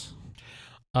upstairs?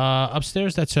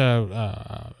 Upstairs, that's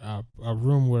a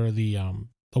room where the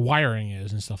wiring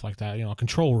is and stuff like that. You know, a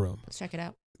control room. Let's check it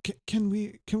out. Can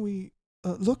we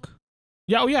look?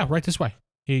 Yeah, oh yeah, right this way.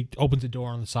 He opens the door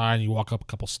on the side, and you walk up a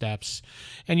couple steps,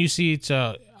 and you see it's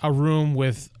a room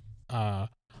with a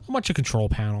bunch of control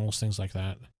panels, things like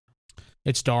that.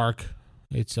 It's dark.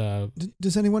 It's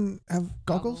Does anyone have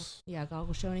goggles? Yeah,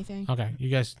 goggles show anything? okay. You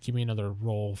guys give me another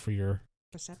roll for your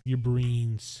Perception.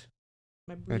 brains.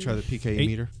 My Can I try the PKE 8.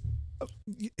 meter?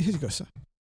 Here you go, sir.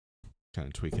 Kind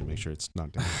of tweak it, make sure it's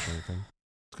not damaged or anything.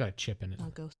 It's got a chip in it.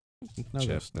 Not ghost. No Chip,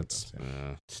 ghost, no that's.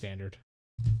 ghost, Standard.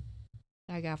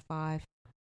 I got 5.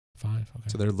 5. Okay.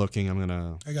 So they're looking. I'm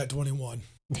gonna. I got 21.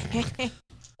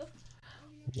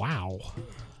 Wow.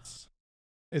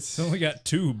 It's only got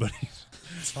 2, but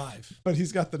It's 5. but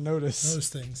he's got the notice. Those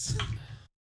things.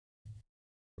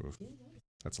 Oof,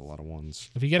 that's a lot of ones.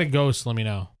 If you get a ghost, let me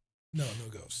know. No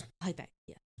ghosts. I like that.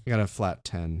 Yeah. I got a flat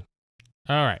 10.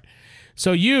 All right.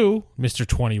 So you, Mr.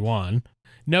 21,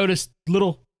 notice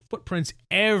little footprints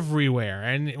everywhere.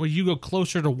 And when you go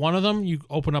closer to one of them, you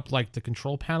open up like the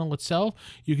control panel itself,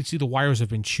 you can see the wires have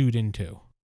been chewed into.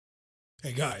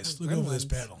 Hey guys, Oh, look over this gremlins.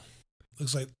 panel.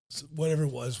 Looks like whatever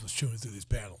it was chewing through these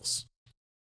panels.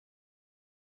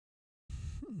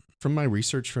 From my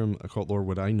research from occult lore,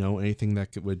 would I know anything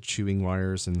that would chewing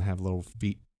wires and have little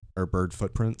feet or bird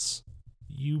footprints?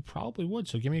 You probably would.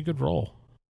 So give me a good roll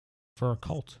for a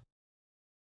cult.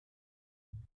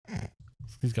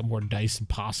 He's got more dice than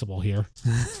possible here.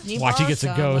 You Watch, he borrow gets a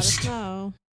some, ghost. Let us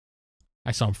know.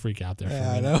 I saw him freak out there. for a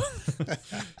Yeah, I minute. know.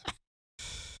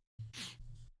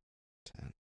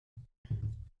 10.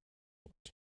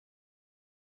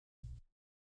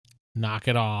 Knock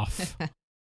it off.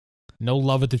 No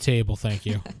love at the table, thank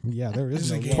you. Yeah, there This is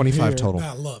is a no game. love 25 here. total.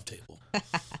 Not love table.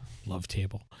 Love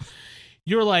table.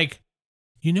 You're like,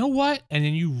 you know what? And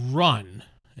then you run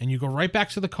and you go right back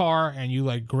to the car and you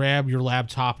like grab your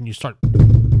laptop and you start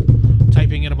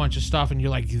typing in a bunch of stuff and you're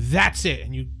like, that's it.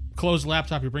 And you close the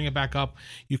laptop, you bring it back up,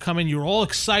 you come in, you're all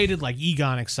excited, like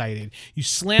Egon excited. You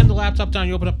slam the laptop down,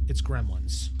 you open up, it's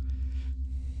Gremlins.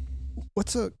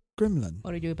 What's a gremlin?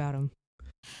 What do we do about him?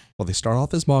 Well, they start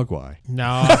off as Mogwai.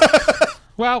 No.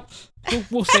 Well,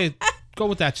 we'll say, go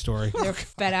with that story. They're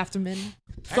fed after men.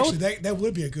 Go Actually, that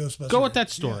would be a Ghostbuster. Go with that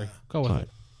story. Yeah. Go with Fine. it.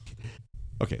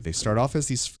 Okay, they start off as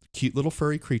these cute little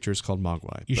furry creatures called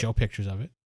Mogwai. You but, show pictures of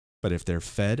it. but if they're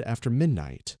fed after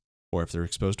midnight, or if they're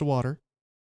exposed to water,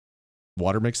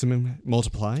 water makes them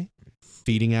multiply.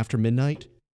 Feeding after midnight,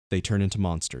 they turn into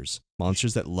monsters.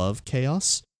 Monsters that love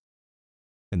chaos,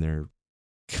 and they're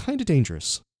kind of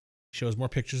dangerous. Shows more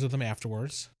pictures of them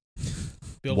afterwards.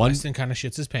 Bill One- Weston kind of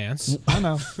shits his pants. I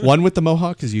know. One with the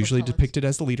mohawk is usually colors? depicted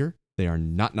as the leader. They are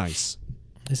not nice.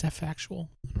 Is that factual?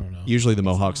 I don't know. Usually the It's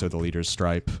mohawks not. are the leaders.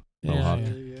 Stripe, Yeah, mohawk. yeah.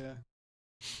 Yeah.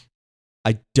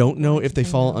 I don't know if they I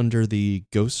fall know. under the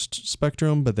ghost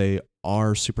spectrum, but they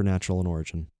are supernatural in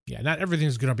origin. Yeah, not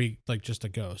everything's gonna be like just a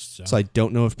ghost. So, So I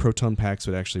don't know if proton packs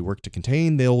would actually work to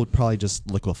contain. They'll probably just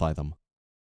liquefy them.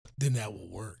 Then that will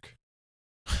work.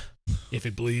 if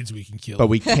it bleeds, we can kill But it.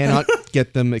 we cannot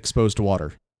get them exposed to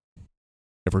water.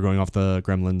 If we're going off the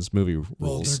Gremlins movie Well,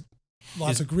 rules. there's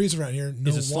lots of grease around here. No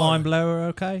is a slime water. blower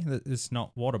okay? It's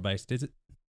not water based, is it?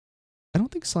 I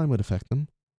don't think slime would affect them.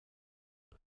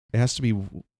 It has to be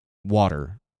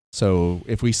water. So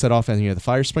if we set off any of the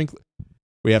fire sprinklers,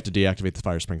 we have to deactivate the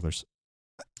fire sprinklers.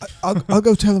 I'll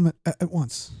go tell him at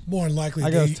once. More than likely, I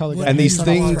gotta they tell the guy. would And these use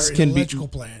things water in can an be- electrical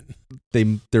plant.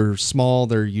 They're small.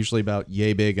 They're usually about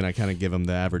yay big, and I kind of give them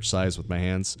the average size with my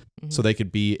hands. Mhm. So they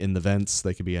could be in the vents.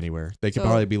 They could be anywhere. They could So-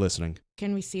 probably be listening.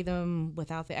 Can we see them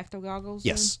without the ecto goggles?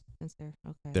 Yes. Then? Since they're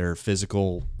okay. They're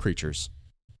physical creatures.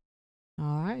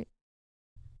 All right.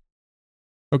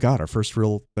 Oh God, our first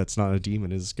real that's not a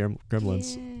demon is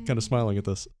gremlins. Yeah. Kind of smiling at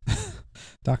this.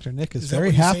 Dr. Nick is Is that very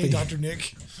what you happy. say, Dr.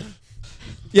 Nick?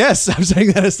 Yes, I'm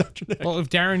saying that as Dr. Nick. Well, if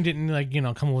Darren didn't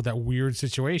come up with that weird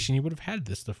situation, you would have had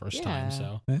this the first time. Yeah.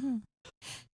 So Yeah.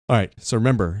 All right, so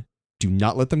remember, do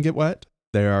not let them get wet.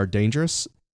 They are dangerous.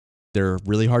 They're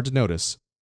really hard to notice.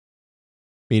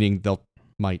 Meaning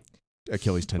might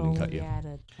Achilles tendon cut you.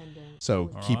 Boniata tendon.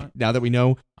 So All keep right. now that we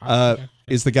know,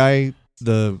 is the guy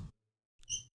the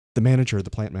manager, the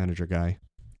plant manager guy?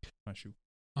 My shoe.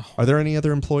 Are there any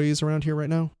other employees around here right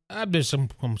now? There's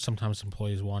sometimes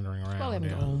employees wandering Probably around.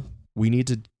 have Yeah. no- We need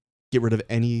to get rid of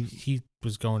He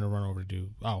was going to run over to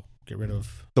get rid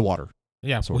of. the water.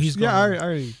 Yeah, So well, he's going. Yeah, I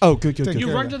already. Oh, good, good, Take good. You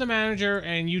care run of to the manager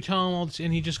and you tell him,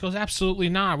 and he just goes, "Absolutely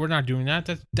not. We're not doing that.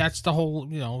 That's the whole,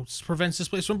 prevents this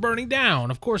place from burning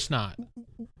down. Of course not."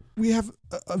 We have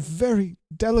a very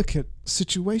delicate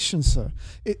situation, sir.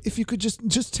 If you could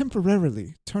just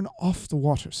temporarily turn off the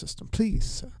water system, please,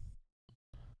 sir.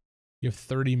 You have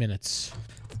 30 minutes.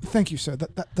 Thank you, sir.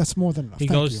 That's more than enough. He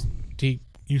Thank goes. you.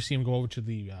 You see him go over to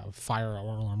the fire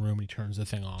alarm room and he turns the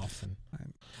thing off. And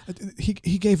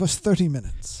He gave us 30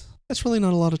 minutes. That's really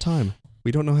not a lot of time.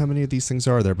 We don't know how many of these things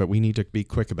are there, but we need to be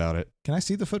quick about it. Can I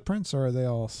see the footprints, or are they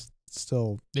all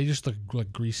still? they just look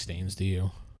like grease stains to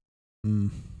you.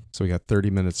 So we got 30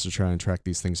 minutes to try and track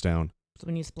these things down. So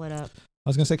when you split up. I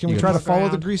was gonna say, can You we got try to it. follow the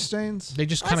Ground. grease stains? They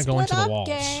just kind of go into the walls.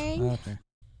 Okay.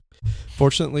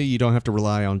 Fortunately, you don't have to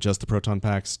rely on just the proton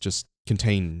packs. Just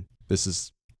contain. This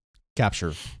is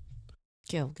capture.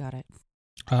 Kill. Got it.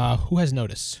 Who has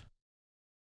notice?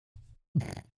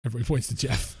 Everybody points to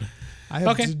Jeff. I have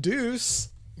Okay. deduce.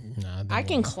 Nah, I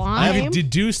can I climb. have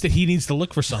deduced that he needs to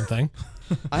look for something.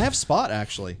 I have spot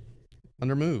actually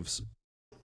under moves.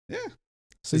 Yeah.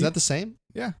 So is that the same?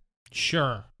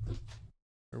 Sure.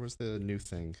 Or was the new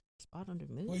thing? Spot under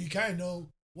move. Well, you kind of know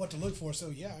what to look for, so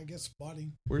yeah, I guess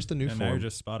spotting. Where's the new And now you're form?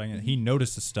 just spotting it. He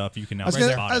notices stuff. You can now I was spot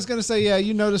gonna, I was it. gonna say, yeah,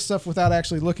 you notice stuff without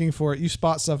actually looking for it. You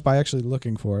spot stuff by actually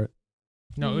looking for it.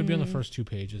 No, it would be on the Mm. first 2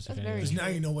 pages. If That's very anything. Because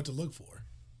now you know what to look for.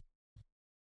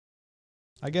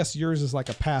 I guess yours is like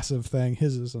a passive thing.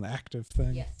 His is an active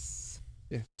thing. Yes.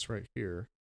 Yeah, it's right here.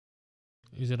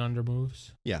 Is it under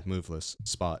moves? Yeah, moveless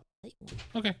spot.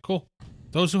 Okay, cool.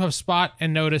 Those who have spot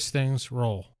and notice things,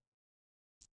 roll.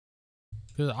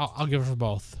 'Cause I'll give it for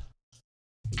both.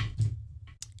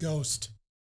 Ghost.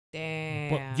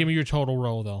 Damn. Well, give me your total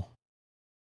roll, though.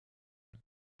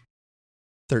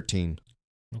 13.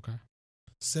 Okay.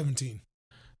 17.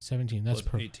 17. That's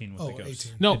Well, perfect. 18 with Oh, the ghost.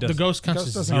 18. No, It the does- ghost counts Ghost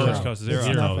as doesn't zero. Ghost counts as zero. It's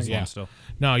I know, nothing. it's Yeah. one still.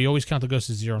 No, you always count the ghost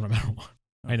as zero no matter what.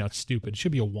 I know it's stupid. It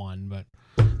should be a 1, but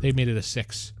they made it a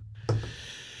 6.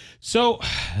 So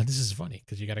this is funny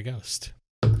because you got a ghost.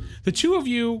 The two of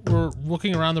you were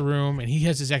looking around the room, and he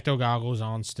has his ecto goggles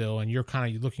on still, and you're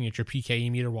kind of looking at your PKE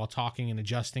meter while talking and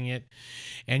adjusting it,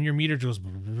 and your meter goes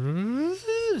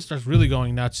starts really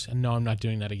going nuts. And no, I'm not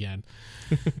doing that again.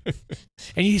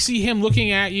 And you see him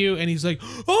looking at you, and he's like,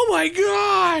 "Oh my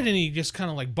god!" And he just kind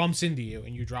of like bumps into you,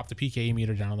 and you drop the PKE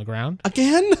meter down on the ground,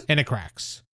 Again? and it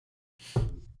cracks. At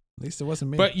least it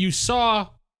wasn't me. But you saw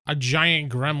a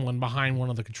giant gremlin behind one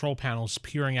of the control panels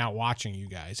peering out watching you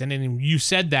guys. And then you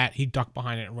said that, he ducked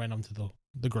behind it and ran onto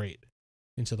the grate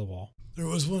into the wall. There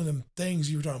was one of them things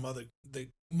you were talking about, the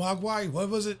Mogwai. What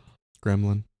was it?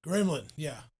 Gremlin. Gremlin.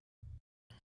 Yeah.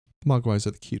 Mogwais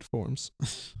are the cute forms.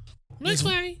 This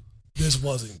way. This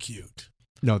wasn't cute.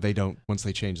 No, they don't. Once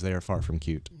they change, they are far from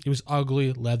cute. It was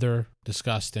ugly, leather,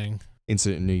 disgusting.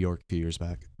 Incident in New York a few years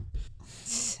back.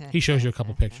 He shows you a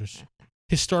couple pictures.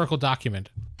 Historical document.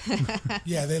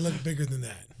 Yeah, they look bigger than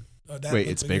that. That Wait, looked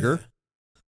it's than bigger? that.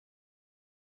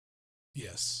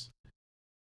 Yes.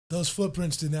 Those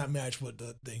footprints did not match what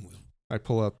the thing was. I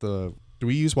pull out the... Do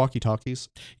we use walkie-talkies?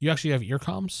 You actually have ear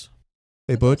comms?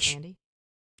 Hey, Butch, Andy.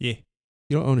 Yeah.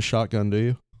 you don't own a shotgun, do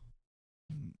you?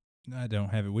 I don't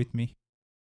have it with me.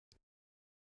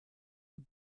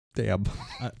 Damn.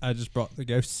 I just brought the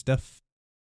ghost stuff.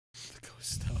 The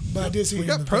ghost stuff. But I did see we it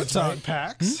got in the vents, proton right?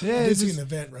 packs. I Yeah, did it's see just an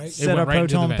event, right? set went up right into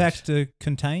the proton vent. packs to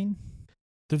contain.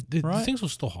 The Right. things will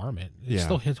still harm it. It Yeah.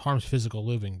 still harms physical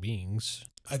living beings.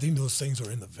 I think those things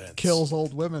are in the vents. Kills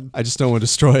old women. I just don't want to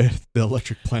destroy the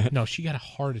electric plant. No, she got a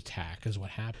heart attack is what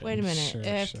happened. Wait a minute. Sure,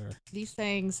 if sure. these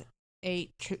things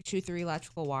chew through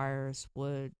electrical wires,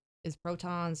 is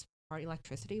protons part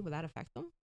electricity? Would that affect them?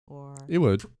 Or It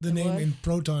would. The It name would? in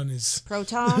proton is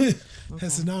proton? Okay.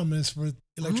 that's synonymous for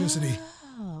electricity.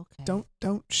 Oh, okay.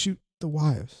 Don't shoot the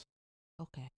wires.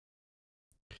 Okay.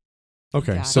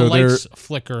 Okay, Got it. so the they're lights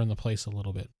flicker in the place a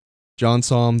little bit. John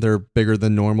saw them. They're bigger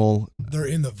than normal. They're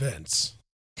in the vents.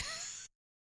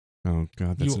 Oh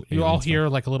God, that's You all alien hear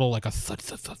like a little like a thud,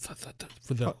 thud, thud, thud, thud, thud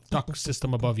for the duct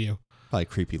system above you. stuff. Probably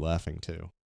creepy laughing too.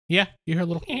 Yeah, you hear a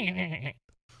little.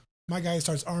 My guy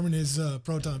starts arming his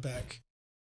proton pack.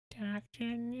 Dr.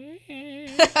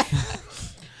 Nick.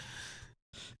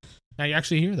 Now you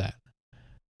actually hear that.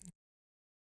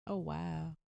 Oh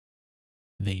wow.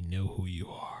 They know who you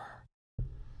are.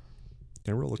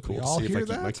 Can I roll a cool We to all see if I hear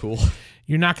keep my that? cool?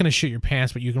 You're not going to shit your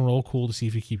pants, but you can roll cool to see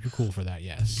if you keep your cool for that.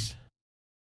 Yes.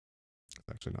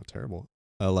 Actually, not terrible.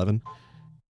 11.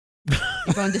 Your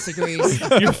phone disagrees.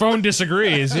 Your phone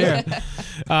disagrees. Yeah.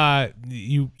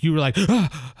 You were like,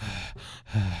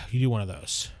 you do one of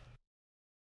those.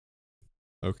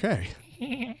 Okay.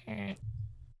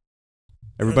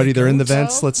 Everybody, they're in the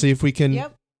vents. So- Let's see if we can.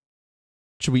 Yep.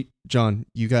 Should we, John?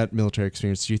 You got military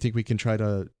experience. Do you think we can try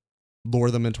to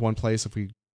lure them into one place if we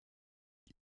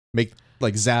make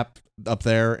like zap up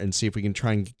there and see if we can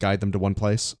try and guide them to one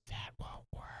place? That won't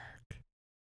work.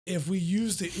 If we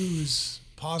use the ooze,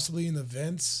 possibly in the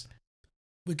vents,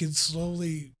 we could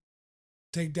slowly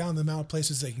take down the amount of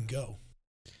places they can go.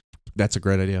 That's a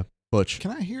great idea, Butch.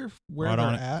 Can I hear where Right they're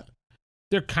on it. at?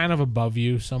 They're kind of above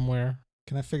you somewhere.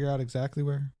 Can I figure out exactly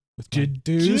where? With my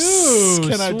Deduce.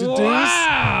 Can I deduce?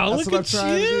 Wow, That's look what I'm at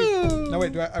trying to you. do. No,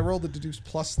 wait. I rolled the deduce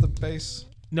plus the base?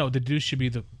 No, deduce should be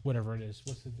the whatever it is.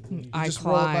 What's the You I just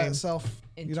roll it by climb itself.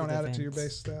 You into don't the add it to your vents.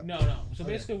 base stat. No. So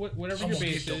Okay. basically, whatever I'm your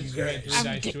gonna base get them is, you add guys. 3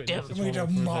 dice to it. And I'm gonna get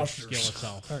them the monsters. skill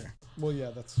itself. Okay. Well,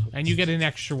 yeah, that's. And you get an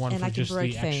extra one And for I can just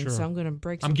break the things, extra. so I'm gonna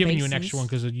break. I'm some giving you an bases. extra one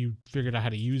because you figured out how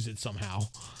to use it somehow.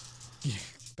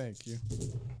 Thank you.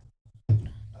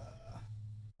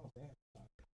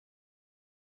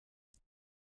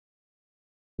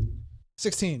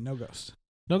 16, no ghost.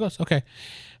 No ghost. Okay.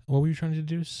 What were you trying to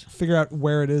deduce? Figure out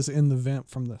where it is in the vent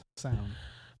from the sound.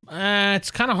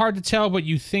 It's kind of hard to tell, but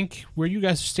you think where you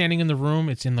guys are standing in the room,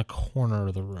 it's in the corner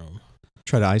of the room.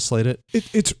 Try to isolate it.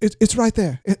 It's right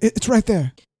there. It's right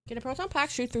there. Can a proton pack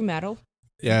shoot through metal?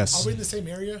 Yes. Are we in the same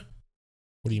area?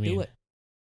 What do you mean? Do it.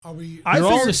 Are we? You're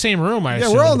all in the same room, I Yeah,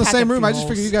 assume. we're all in the Pack same a room. few I just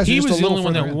figured you guys He were was just a the little only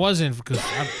one further that in. wasn't because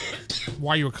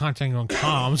why you were contacting on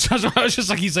comms. So I was just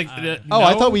like, he's like, Oh,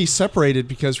 I no? thought we separated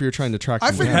because we were trying to track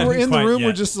I them figured down. we're in the Quite room. We're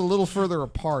yet. just a little further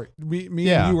apart. Me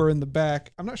Yeah. and you are in the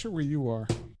back. I'm not sure where you are.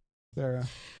 There.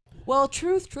 Well,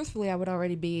 truthfully, I would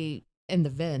already be in the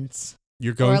vents,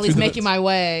 You're going or at least through the making my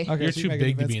way. Okay, You're so too make it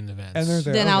big to events. be in the vents. And they're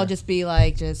there. Then I'll okay. just be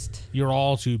like, You're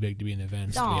all too big to be in the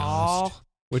vents, to be honest. Aw.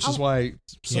 which is why You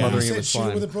smothering it said was shoot it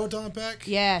fine. with a proton pack?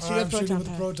 Yeah, shoot I'm a shooting proton with a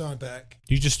pack. proton pack.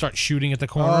 You just start shooting at the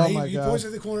corner. Oh he my he God. points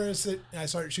at the corner and said, I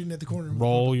started shooting at the corner.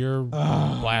 Roll your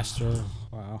Ah. blaster.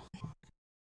 Wow.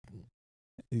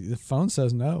 The phone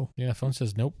says no. Yeah, the phone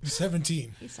says nope.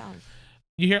 17. He sounds.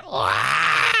 You hear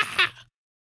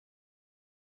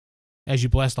as you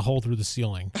blast a hole through the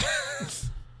ceiling,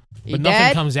 You but nothing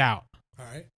dead? comes out. All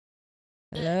right.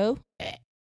 Hello?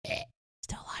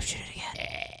 Still alive, shoot it again.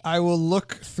 I will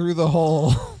look through the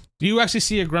hole. Do you actually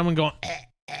see a gremlin going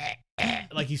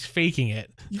like he's faking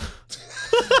it?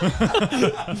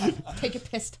 Take a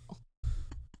pistol.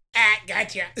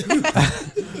 Gotcha.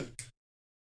 That's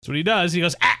what he does. He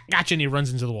goes, gotcha, and he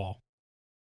runs into the wall.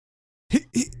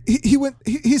 He went.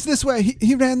 He's this way.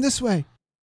 He ran this way.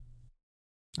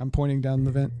 I'm pointing down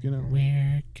the vent. You know.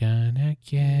 We're gonna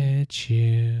get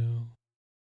you.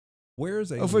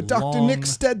 Where's a Over Dr. long,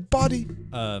 Nick's dead body.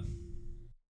 a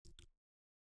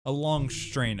long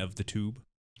strain of the tube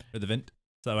or the vent,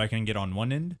 so I can get on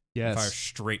one end and fire Yes.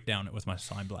 straight down it with my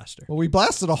slime blaster. Well, we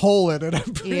blasted a hole in it.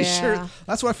 I'm pretty Yeah. sure.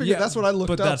 That's what I figured. That's what I looked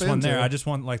but up that's one into. there. I just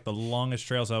want like the longest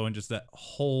trail, so and just that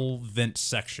whole vent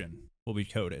section will be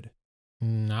coated.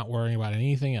 Not worrying about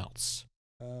anything else.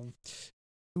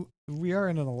 We are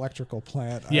in an electrical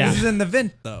plant. Yeah. This is in the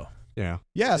vent though. Yeah.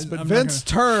 Yes, but I'm not vents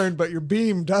turn, but your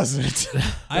beam doesn't.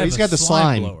 I have he's a got the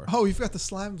slime. blower. Oh, you've got the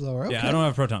slime blower. Okay. Yeah, I don't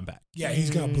have a proton pack. Yeah, he's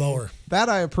got a blower. That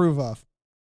I approve of.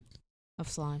 Of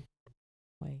slime.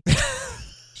 Wait.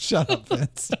 Shut up,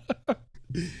 Vince.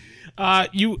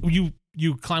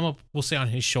 You climb up. We'll say on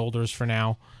his shoulders for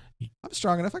now. I'm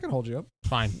strong enough. I can hold you up.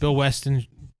 Fine. Bill Weston,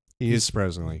 He is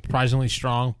surprisingly. surprisingly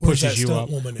strong, Where's pushes that you stunt up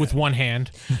woman with at? one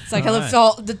hand. It's like I lift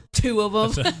all the two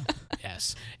of them.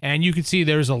 Yes. And you can see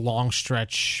there's a long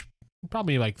stretch,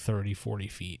 probably like 30, 40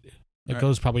 feet. It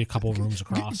goes probably a couple of rooms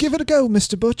across. Give it a go,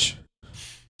 Mr. Butch.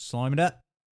 Slime it up.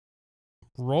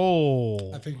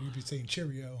 Roll. I figured you'd be saying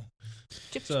Cheerio.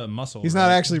 It's a muscle. He's not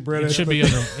right? actually British. It should be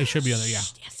under. It should be under. Yeah.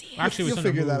 Yes, he is. Actually, You'll it's under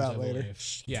figure that moves, out I later.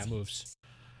 believe. Yeah, moves.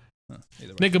 Either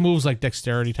way. Think of moves like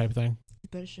dexterity type thing.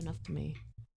 British enough to me.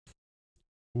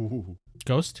 Ooh.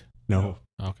 Ghost. No,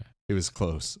 Okay. it was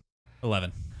close.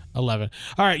 11. 11.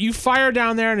 All right, you fire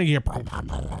down there and you hear.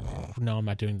 No, I'm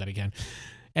not doing that again.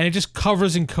 And it just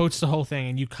covers and coats the whole thing,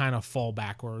 and you kind of fall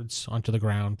backwards onto the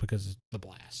ground because of the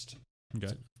blast.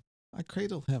 Okay. I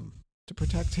cradle him to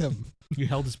protect him. You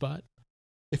held his butt.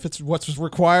 If it's what's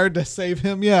required to save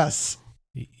him, yes.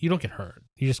 You don't get hurt.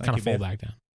 You just Thank kind you, of fall babe. back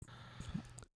down.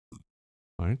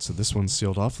 All right, so this one's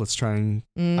sealed off. Let's try and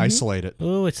Mhm. isolate it.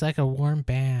 Oh, it's like a warm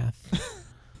bath.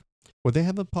 Would they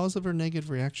have a positive or negative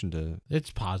reaction to?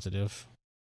 It's positive.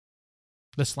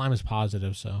 The slime is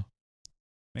positive, so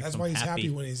Makes That's them why he's happy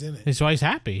when he's in it. that's why he's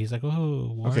happy. He's like,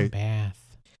 oh, warm Okay.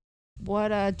 bath.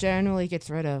 What generally gets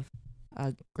rid of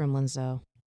gremlins though?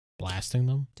 Blasting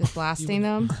them. Just blasting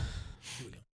them.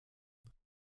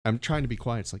 I'm trying to be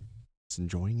quiet. It's like it's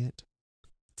enjoying it.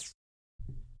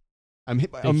 I'm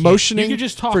You motioning can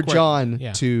just talk for right- John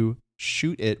yeah. to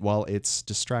shoot it while it's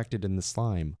distracted in the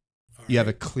slime. All You have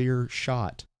a right. clear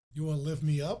shot. You want to lift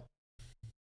me up?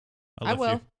 I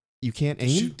will. You can't To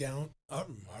aim. shoot down. All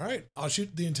right. I'll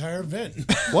shoot the entire vent.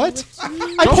 What?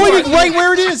 I Go pointed for it. right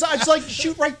where it is. I was like,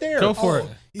 shoot right there. Go for it.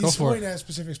 He's Go for pointing it. at a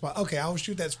specific spot. Okay, I'll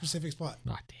shoot that specific spot.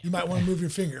 Oh, damn. You might want to move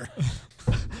your finger.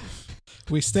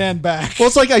 We stand back. Well,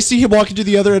 it's like I see him walking to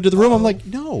the other end of the room. I'm like,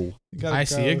 no. You got I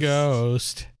see a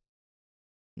ghost.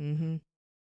 Mm-hmm.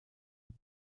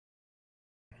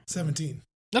 17.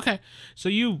 Okay, so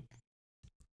you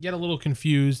get a little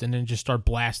confused and then just start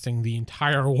blasting the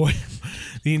entire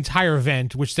the entire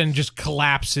vent, which then just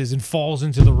collapses and falls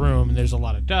into the room. And there's a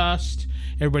lot of dust.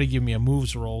 Everybody, give me a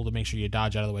moves roll to make sure you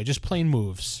dodge out of the way. Just plain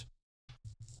moves.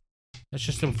 That's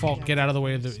just to fall, get out of the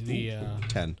way of the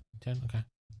 10. 10. Okay.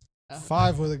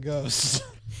 5 with a ghost.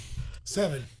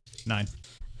 7. 9.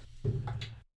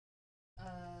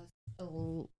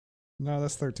 No,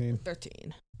 that's 13.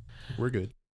 13. We're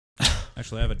good.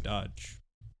 Actually, I have a dodge.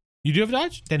 You do have a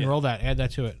dodge? Then Yeah. roll that. Add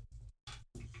that to it.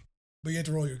 But you have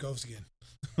to roll your ghost again.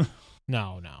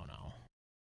 No.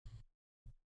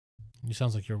 You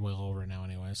sounds like you're well over it now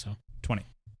anyway, so. 20.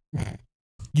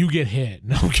 You get hit.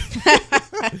 No.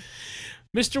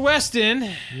 Mr. Weston,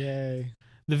 Yay.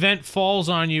 the vent falls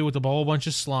on you with a whole bunch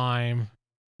of slime.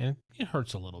 And it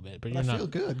hurts a little bit, but But you're I feel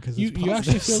not. good because You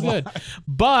actually feel good.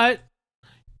 But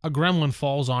a gremlin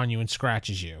falls on you and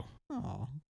scratches you. Oh.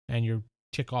 And you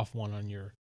tick off one on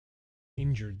your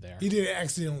injured there. He did it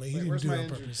accidentally. He didn't where's do my it on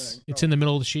injured purpose. thing? It's in the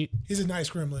middle of the sheet. He's a nice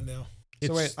gremlin now.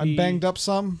 So wait, It's I'm the- banged up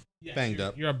some? Yes, Banged you're-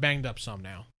 up. You're a banged up some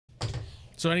now.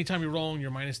 So anytime you're rolling,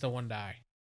 you're minus the 1 die.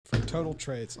 For total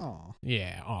traits. Oh.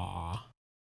 Yeah, aw.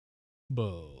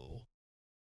 Boo.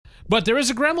 But there is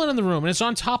a gremlin in the room, and it's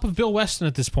on top of Bill Weston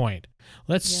at this point.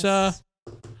 Let's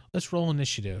roll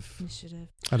initiative. Initiative.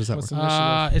 How does that What's work? the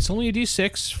initiative? It's only a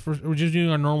D6. We're just doing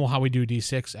our normal how we do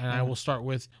D6, and I will start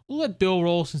with. We'll let Bill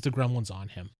roll since the gremlin's on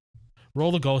him.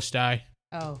 Roll the ghost die.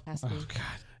 Oh, has to be. Oh,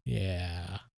 God.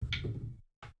 Yeah.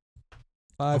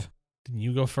 5. Then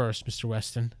you go first, Mr.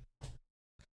 Weston.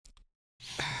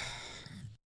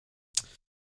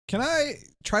 Can I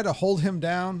try to hold him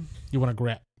down? You want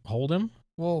to hold him?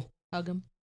 Well, Hug him.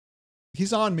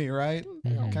 he's on me, right?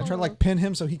 Mhm. Can I try to like pin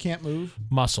him so he can't move?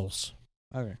 Muscles.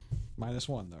 Okay.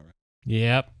 -1 though, right?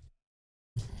 Yep.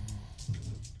 It's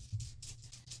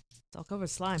all covered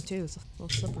with slime too. It's a little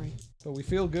slippery. But we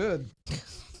feel good.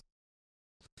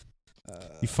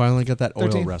 You finally got that oil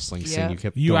 13. wrestling scene Yeah. you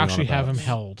kept You going on actually have about. him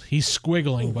held. He's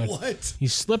squiggling, but What?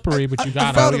 he's slippery, but you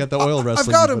got found him. Finally got the oil wrestling.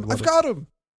 I've got you him. would I've want got him.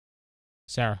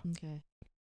 Sarah. Okay.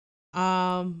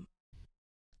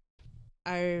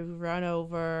 I run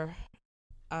over.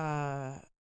 I'm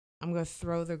gonna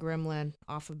throw the gremlin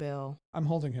off of Bill. I'm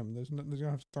holding him. There's no, you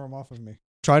don't have to throw him off of me.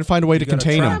 Try to find a way to You gotta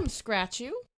contain trap him. Come scratch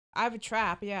you. I have a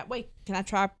trap. Yeah. Wait. Can I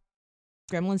trap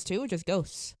gremlins too, or just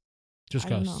ghosts? Just I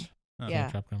don't ghosts. Oh. Yeah.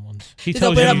 Trap gremlins. He Just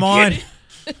tells open you. up mine.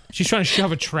 She's trying to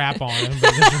shove a trap on him,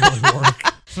 but it doesn't really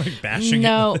work. It's like bashing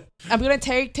No, it. I'm gonna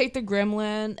take the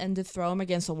gremlin and to throw him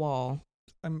against a wall.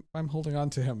 I'm holding on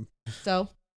to him. So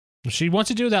If she wants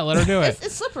to do that, let her do it.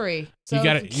 it's slippery. So You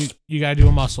gotta you gotta do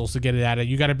a muscles to get it at it.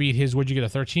 You gotta beat his. What'd you get? A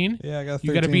 13? Yeah, I got. 13.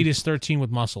 You gotta beat his 13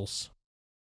 with muscles.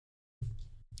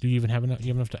 Do you even have enough?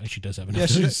 You have enough? She does have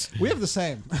enough. Yeah, dice. we have the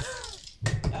same,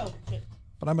 Oh shit.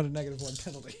 but I'm at a -1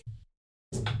 penalty.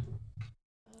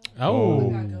 Oh.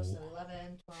 I got ghosts of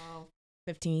 11, 12,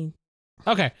 15.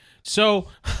 Okay, so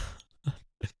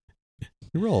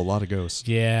You roll a lot of ghosts.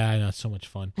 yeah, I know, it's so much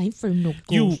fun. I'm from no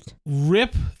You ghost.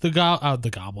 rip the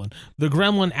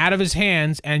gremlin out of his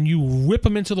hands, and you whip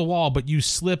him into the wall, but you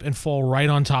slip and fall right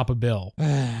on top of Bill.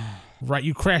 Right,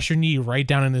 you crash your knee right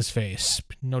down in his face.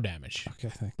 No damage. Okay,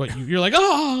 thanks. But you're like,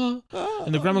 ah!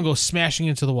 And the gremlin goes smashing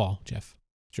into the wall. Jeff,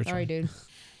 it's your turn. Sorry, dude.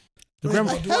 The Wait,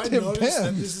 gremlin. do I had him notice that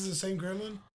pinned. this is the same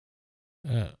gremlin?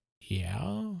 Yeah.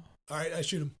 All right, I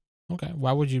shoot him. Okay.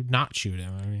 Why would you not shoot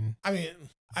him? I mean,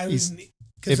 I He's- was.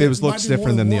 If it was looks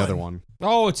different than the other one.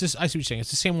 oh, it's just. I see what you're saying. It's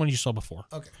the same one you saw before.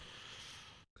 Okay.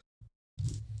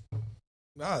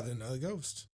 Ah, then another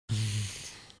ghost.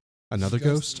 Another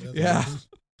ghost? Another Yeah. ghost.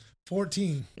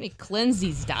 14. Let me cleanse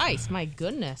these dice. My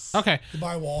goodness. Okay.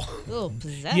 Goodbye, wall. A little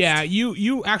possessed. Yeah,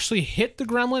 you actually hit the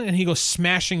gremlin, and he goes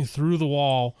smashing through the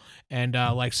wall, and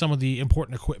like some of the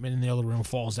important equipment in the other room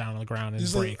falls down on the ground and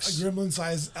There's breaks. a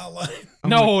gremlin-sized outline.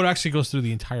 No, it actually goes through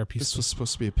the entire piece. This was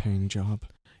supposed to be a paying job.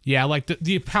 Yeah, like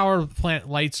the power plant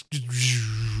lights.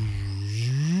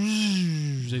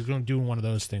 They're going to do one of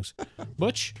those things.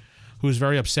 Butch, who's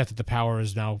very upset that the power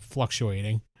is now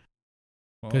fluctuating,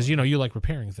 because you like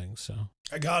repairing things. So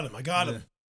I got him.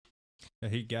 Yeah,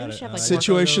 he got Maybe it. she have, like,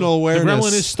 Situational the awareness.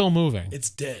 gremlin is still moving. It's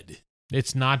dead.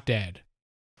 It's not dead.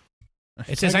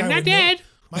 It says, That "I'm guy not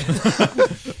would know-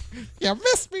 dead, You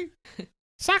missed me.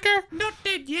 sucker. Not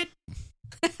dead yet."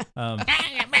 Oh,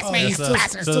 It's so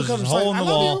still there's a comes hole in like, the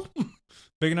 "I wall, love you."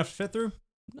 big enough to fit through.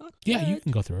 Yeah, you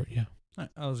can go through it. Yeah. All right,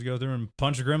 I'll just go through and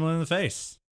punch a gremlin in the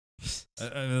face.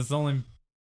 That's the only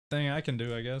thing I can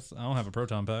do, I guess. I don't have a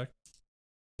proton pack.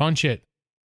 Punch it.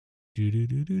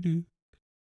 Do.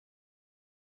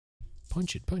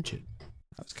 Punch it.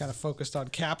 I was kind of focused on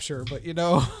capture, but That's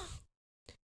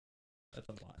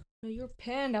a lot. No, you're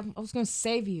pinned. I was going to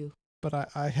save you. but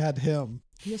I had him.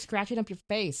 You're scratching up your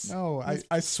face. No, He's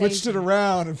I switched it saving you.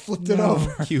 around and flipped it No.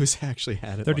 over. He was actually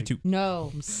had it. 32.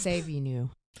 No, I'm saving you.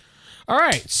 All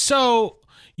right, so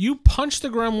you punch the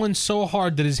gremlin so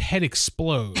hard that his head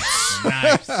explodes.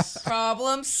 Nice.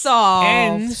 Problem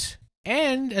solved.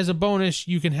 And as a bonus,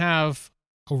 you can have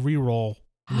a reroll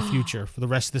in the future for the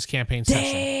rest of this campaign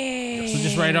session. So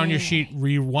just write on your sheet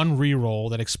one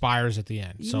reroll that expires at the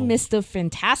end. You So missed a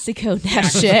Fantastico that Yeah,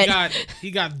 'cause shit.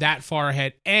 he got that far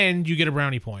ahead, and you get a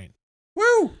brownie point.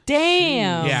 Woo!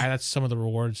 Damn. Yeah, that's some of the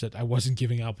rewards that I wasn't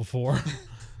giving out before.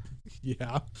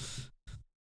 Yeah.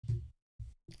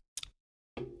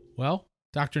 Well,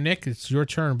 Dr. Nick, it's your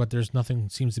turn, but there's nothing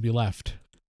seems to be left.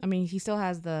 I mean, he still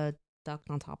has the duck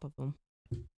on top of him.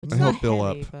 It's I not help Bill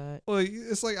heavy, up. But Well,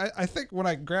 it's like I think when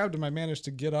I grabbed him, I managed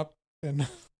to get up, and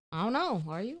I don't know.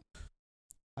 Are you?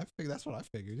 I figured that's what I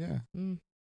figured. Yeah. Mm.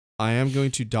 I am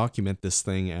going to document this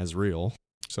thing as real.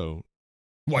 So,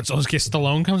 What, so in case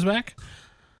Stallone comes back?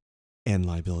 and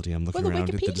liability. I'm looking the around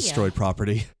at the Wikipedia. destroyed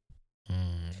property. The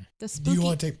Do spooky. you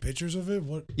want to take pictures of it?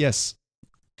 What? Yes.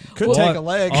 Could Well, take a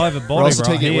leg. I'll have a We're body also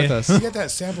brought taking it here. with us. You got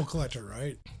that sample collector,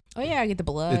 right? Oh yeah, I get the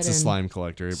blood. It's a and slime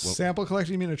collector. It won't- Sample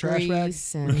collection? You mean a trash bag?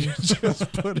 grease and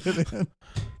Just put it in.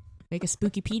 make a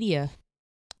spookypedia.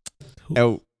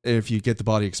 Oh, if you get the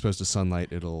body exposed to sunlight,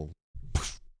 it'll.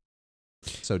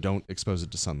 So don't expose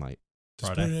it to sunlight.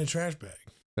 Just Friday. put it in a trash bag.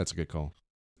 That's a good call.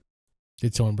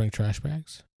 Did someone bring trash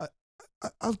bags?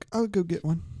 I'll go get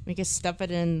one. We can stuff it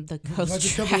in the But ghost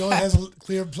the company only trap. has a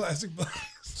clear plastic bag.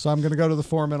 So I'm gonna go to the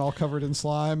foreman all covered in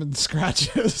slime and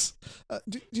scratches.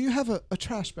 Do you have a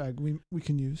trash bag we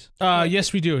can use?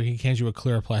 Yes, we do. He hands you a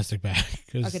clear plastic bag.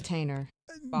 A 'Cause, container.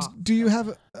 Box. Do you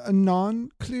have a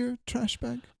non-clear trash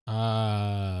bag?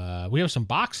 we have some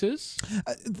boxes.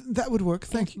 That would work.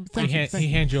 Thank you. Thank you. He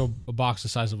hands you a box the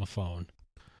size of a phone.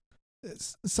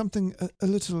 It's something a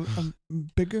little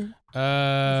bigger.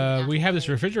 We have this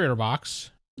refrigerator box.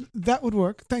 That would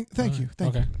work. Thank you.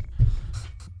 Thank Okay. you.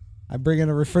 I bring in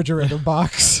a refrigerator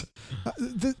box.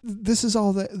 This is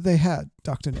all that they had,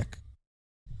 Dr. Nick.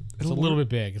 It's a little bit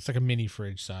big. It's like a mini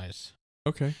fridge size.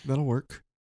 Okay, that'll work.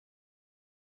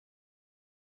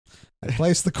 I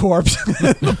place the corpse in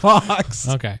the box.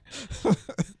 Okay.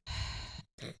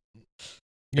 I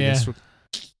Yeah. guess we'll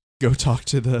go talk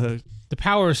to the. The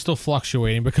power is still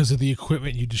fluctuating because of the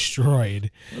equipment you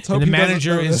destroyed. Let's And hope the he doesn't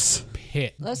manager notice. is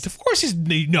pit. Let's- Of course he's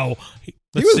no. He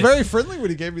Let's was see. very friendly when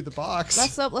he gave me the box.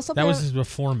 Let's hope That they was have, his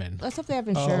foreman. let's hope they have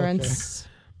okay. insurance.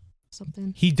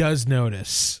 Something. He does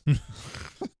notice.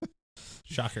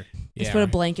 Shocker. Just Yeah. put a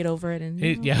blanket over it and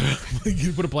Yeah.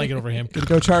 You put a blanket over him. Gonna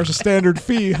go charge a standard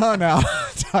fee, huh? Now,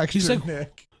 Dr. He's like-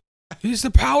 Nick.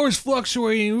 The power's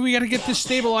fluctuating. We got to get this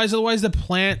stabilized, otherwise the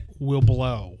plant will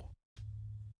blow.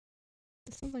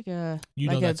 sounds like a You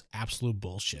like know a, that's absolute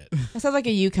bullshit. that sounds like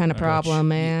a you kind of problem,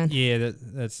 man. Yeah,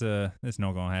 that's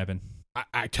not gonna happen.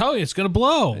 I tell you, it's gonna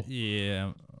blow.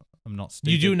 Yeah, I'm not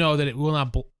stupid. You do know that it will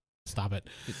not. Stop it.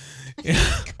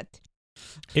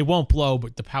 It won't blow,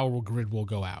 but the power grid will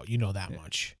go out. You know that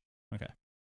much.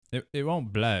 It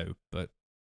won't blow, but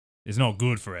it's not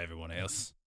good for everyone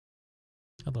else.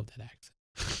 I love that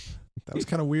accent. That was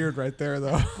kind of weird right there,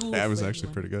 though. That was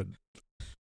actually pretty good.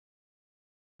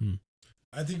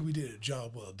 I think we did a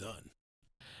job well done.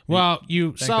 Well,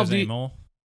 you Think solved there's any the more?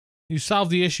 you solved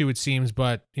the issue, it seems,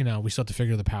 but we still have to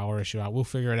figure the power issue out. We'll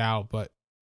figure it out, but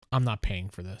I'm not paying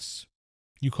for this.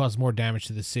 You caused more damage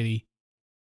to the city.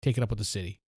 Take it up with the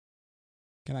city.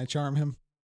 Can I charm him?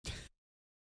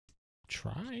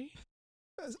 Try.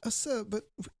 Sir, but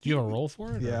Do you have a roll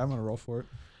for it? or- yeah, I'm gonna roll for it.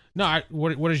 No.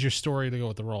 What is your story to go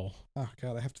with the roll? Oh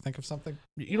God, I have to think of something.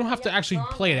 You don't have to actually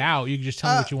play it out. You can just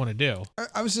tell me what you want to do.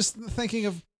 I was just thinking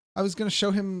of. I was gonna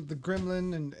show him the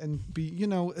gremlin and be,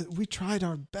 we tried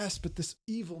our best, but this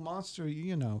evil monster, It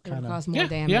would kind of. cause more Yeah,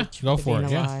 damage. yeah, go to for being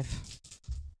it, yeah. alive.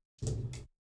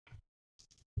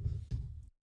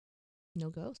 No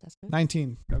ghost. That's good.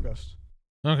 19. No ghost.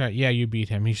 Okay, yeah, you beat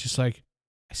him. He's just like,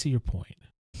 I see your point.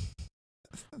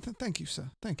 Thank you, sir.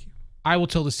 Thank you. I will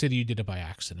tell the city you did it by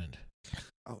accident.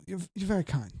 Oh, you're very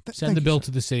kind. Send thank the you, bill sir.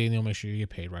 to the city and they'll make sure you get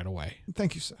paid right away.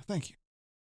 Thank you, sir. Thank you.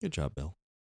 Good job, Bill.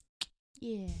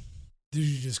 Yeah. Did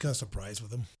you discuss a price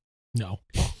with him? No.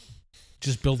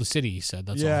 Just build the city, he said.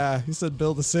 That's all. Yeah, he said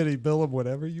build the city, bill him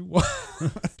whatever you want.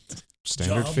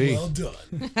 Standard Job fee. well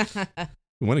done.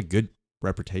 We want a good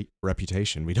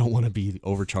reputation. We don't want to be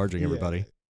overcharging everybody.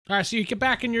 All right, so you get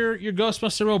back in your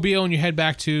Ghostbuster mobile and you head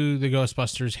back to the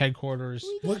Ghostbusters headquarters.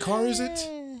 What car is it?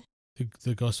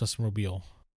 The Ghostbuster mobile.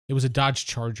 It was a Dodge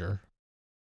Charger.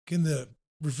 Can the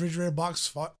refrigerator box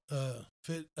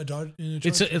fit a Dodge in a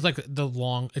It's Charger? like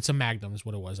it's a Magnum is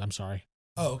what it was. I'm sorry.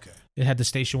 Oh, okay. It had the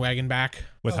station wagon back.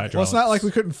 With Okay. hydraulics. Well, it's not like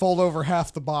we couldn't fold over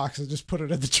half the box and just put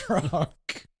it in the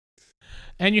truck.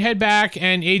 And you head back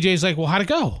and AJ's like, well, how'd it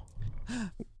go?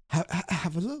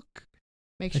 Have a look.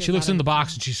 Make And sure she looks not in the a-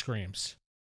 box and she screams.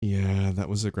 Yeah, that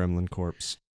was a gremlin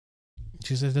corpse.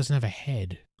 She says it doesn't have a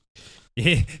head.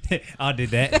 Yeah, I did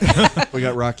that. We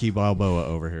got Rocky Balboa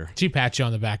over here. She pats you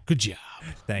on the back. Good job.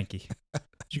 Thank you.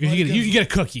 You get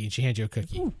a cookie and she hands you a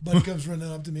cookie. Buddy comes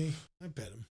running up to me. I pet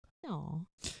him. No.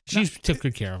 She took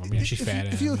good care of him. Yeah, she's fat.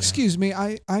 If you'll yeah. excuse me,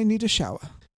 I need a shower.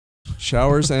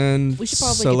 Showers and We should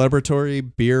probably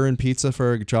celebratory beer and pizza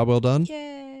for a job well done.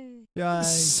 Yay. Yeah.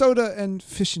 Soda and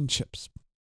fish and chips.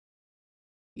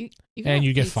 You And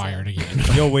you get fired again.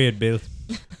 You're weird, Bill.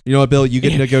 You know what, Bill? You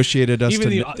get negotiated us even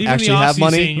to the actually have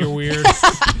Aussies saying money. you're weird.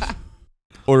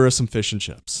 Order us some fish and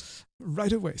chips.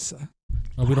 Right away, sir.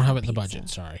 Oh, we don't have it in the budget.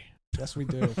 Sorry. Yes, we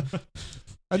do.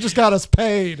 I just got us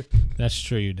paid. That's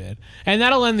true, you did. And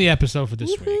that'll end the episode for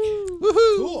this week.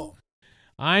 Woohoo! Cool.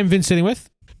 I'm Vince sitting with.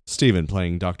 Steven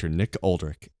playing Dr. Nick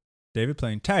Aldrich. David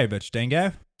playing Terry Butch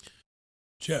Dingo.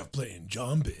 Jeff playing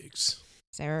John Biggs.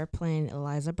 Sarah playing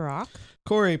Eliza Brock.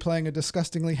 Corey playing a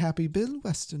disgustingly happy Bill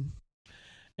Weston.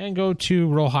 And go to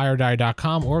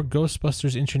rollhighordie.com or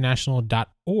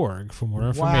ghostbustersinternational.org for more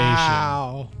information.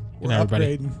 Wow. Good We're night,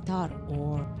 everybody. upgrading.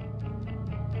 .org.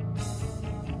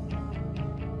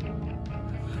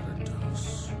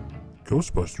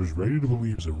 Ghostbusters Ready to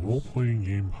Believe is a role-playing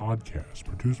game podcast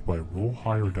produced by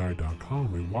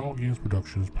RollHigherDie.com, a Wild Games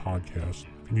Productions podcast.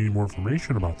 If you need more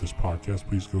information about this podcast,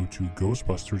 please go to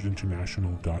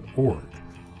GhostbustersInternational.org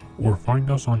or find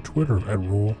us on Twitter at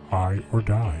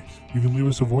RollHighOrDie. You can leave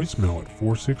us a voicemail at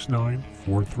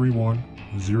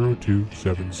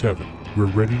 469-431-0277. We're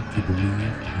ready to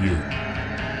believe you.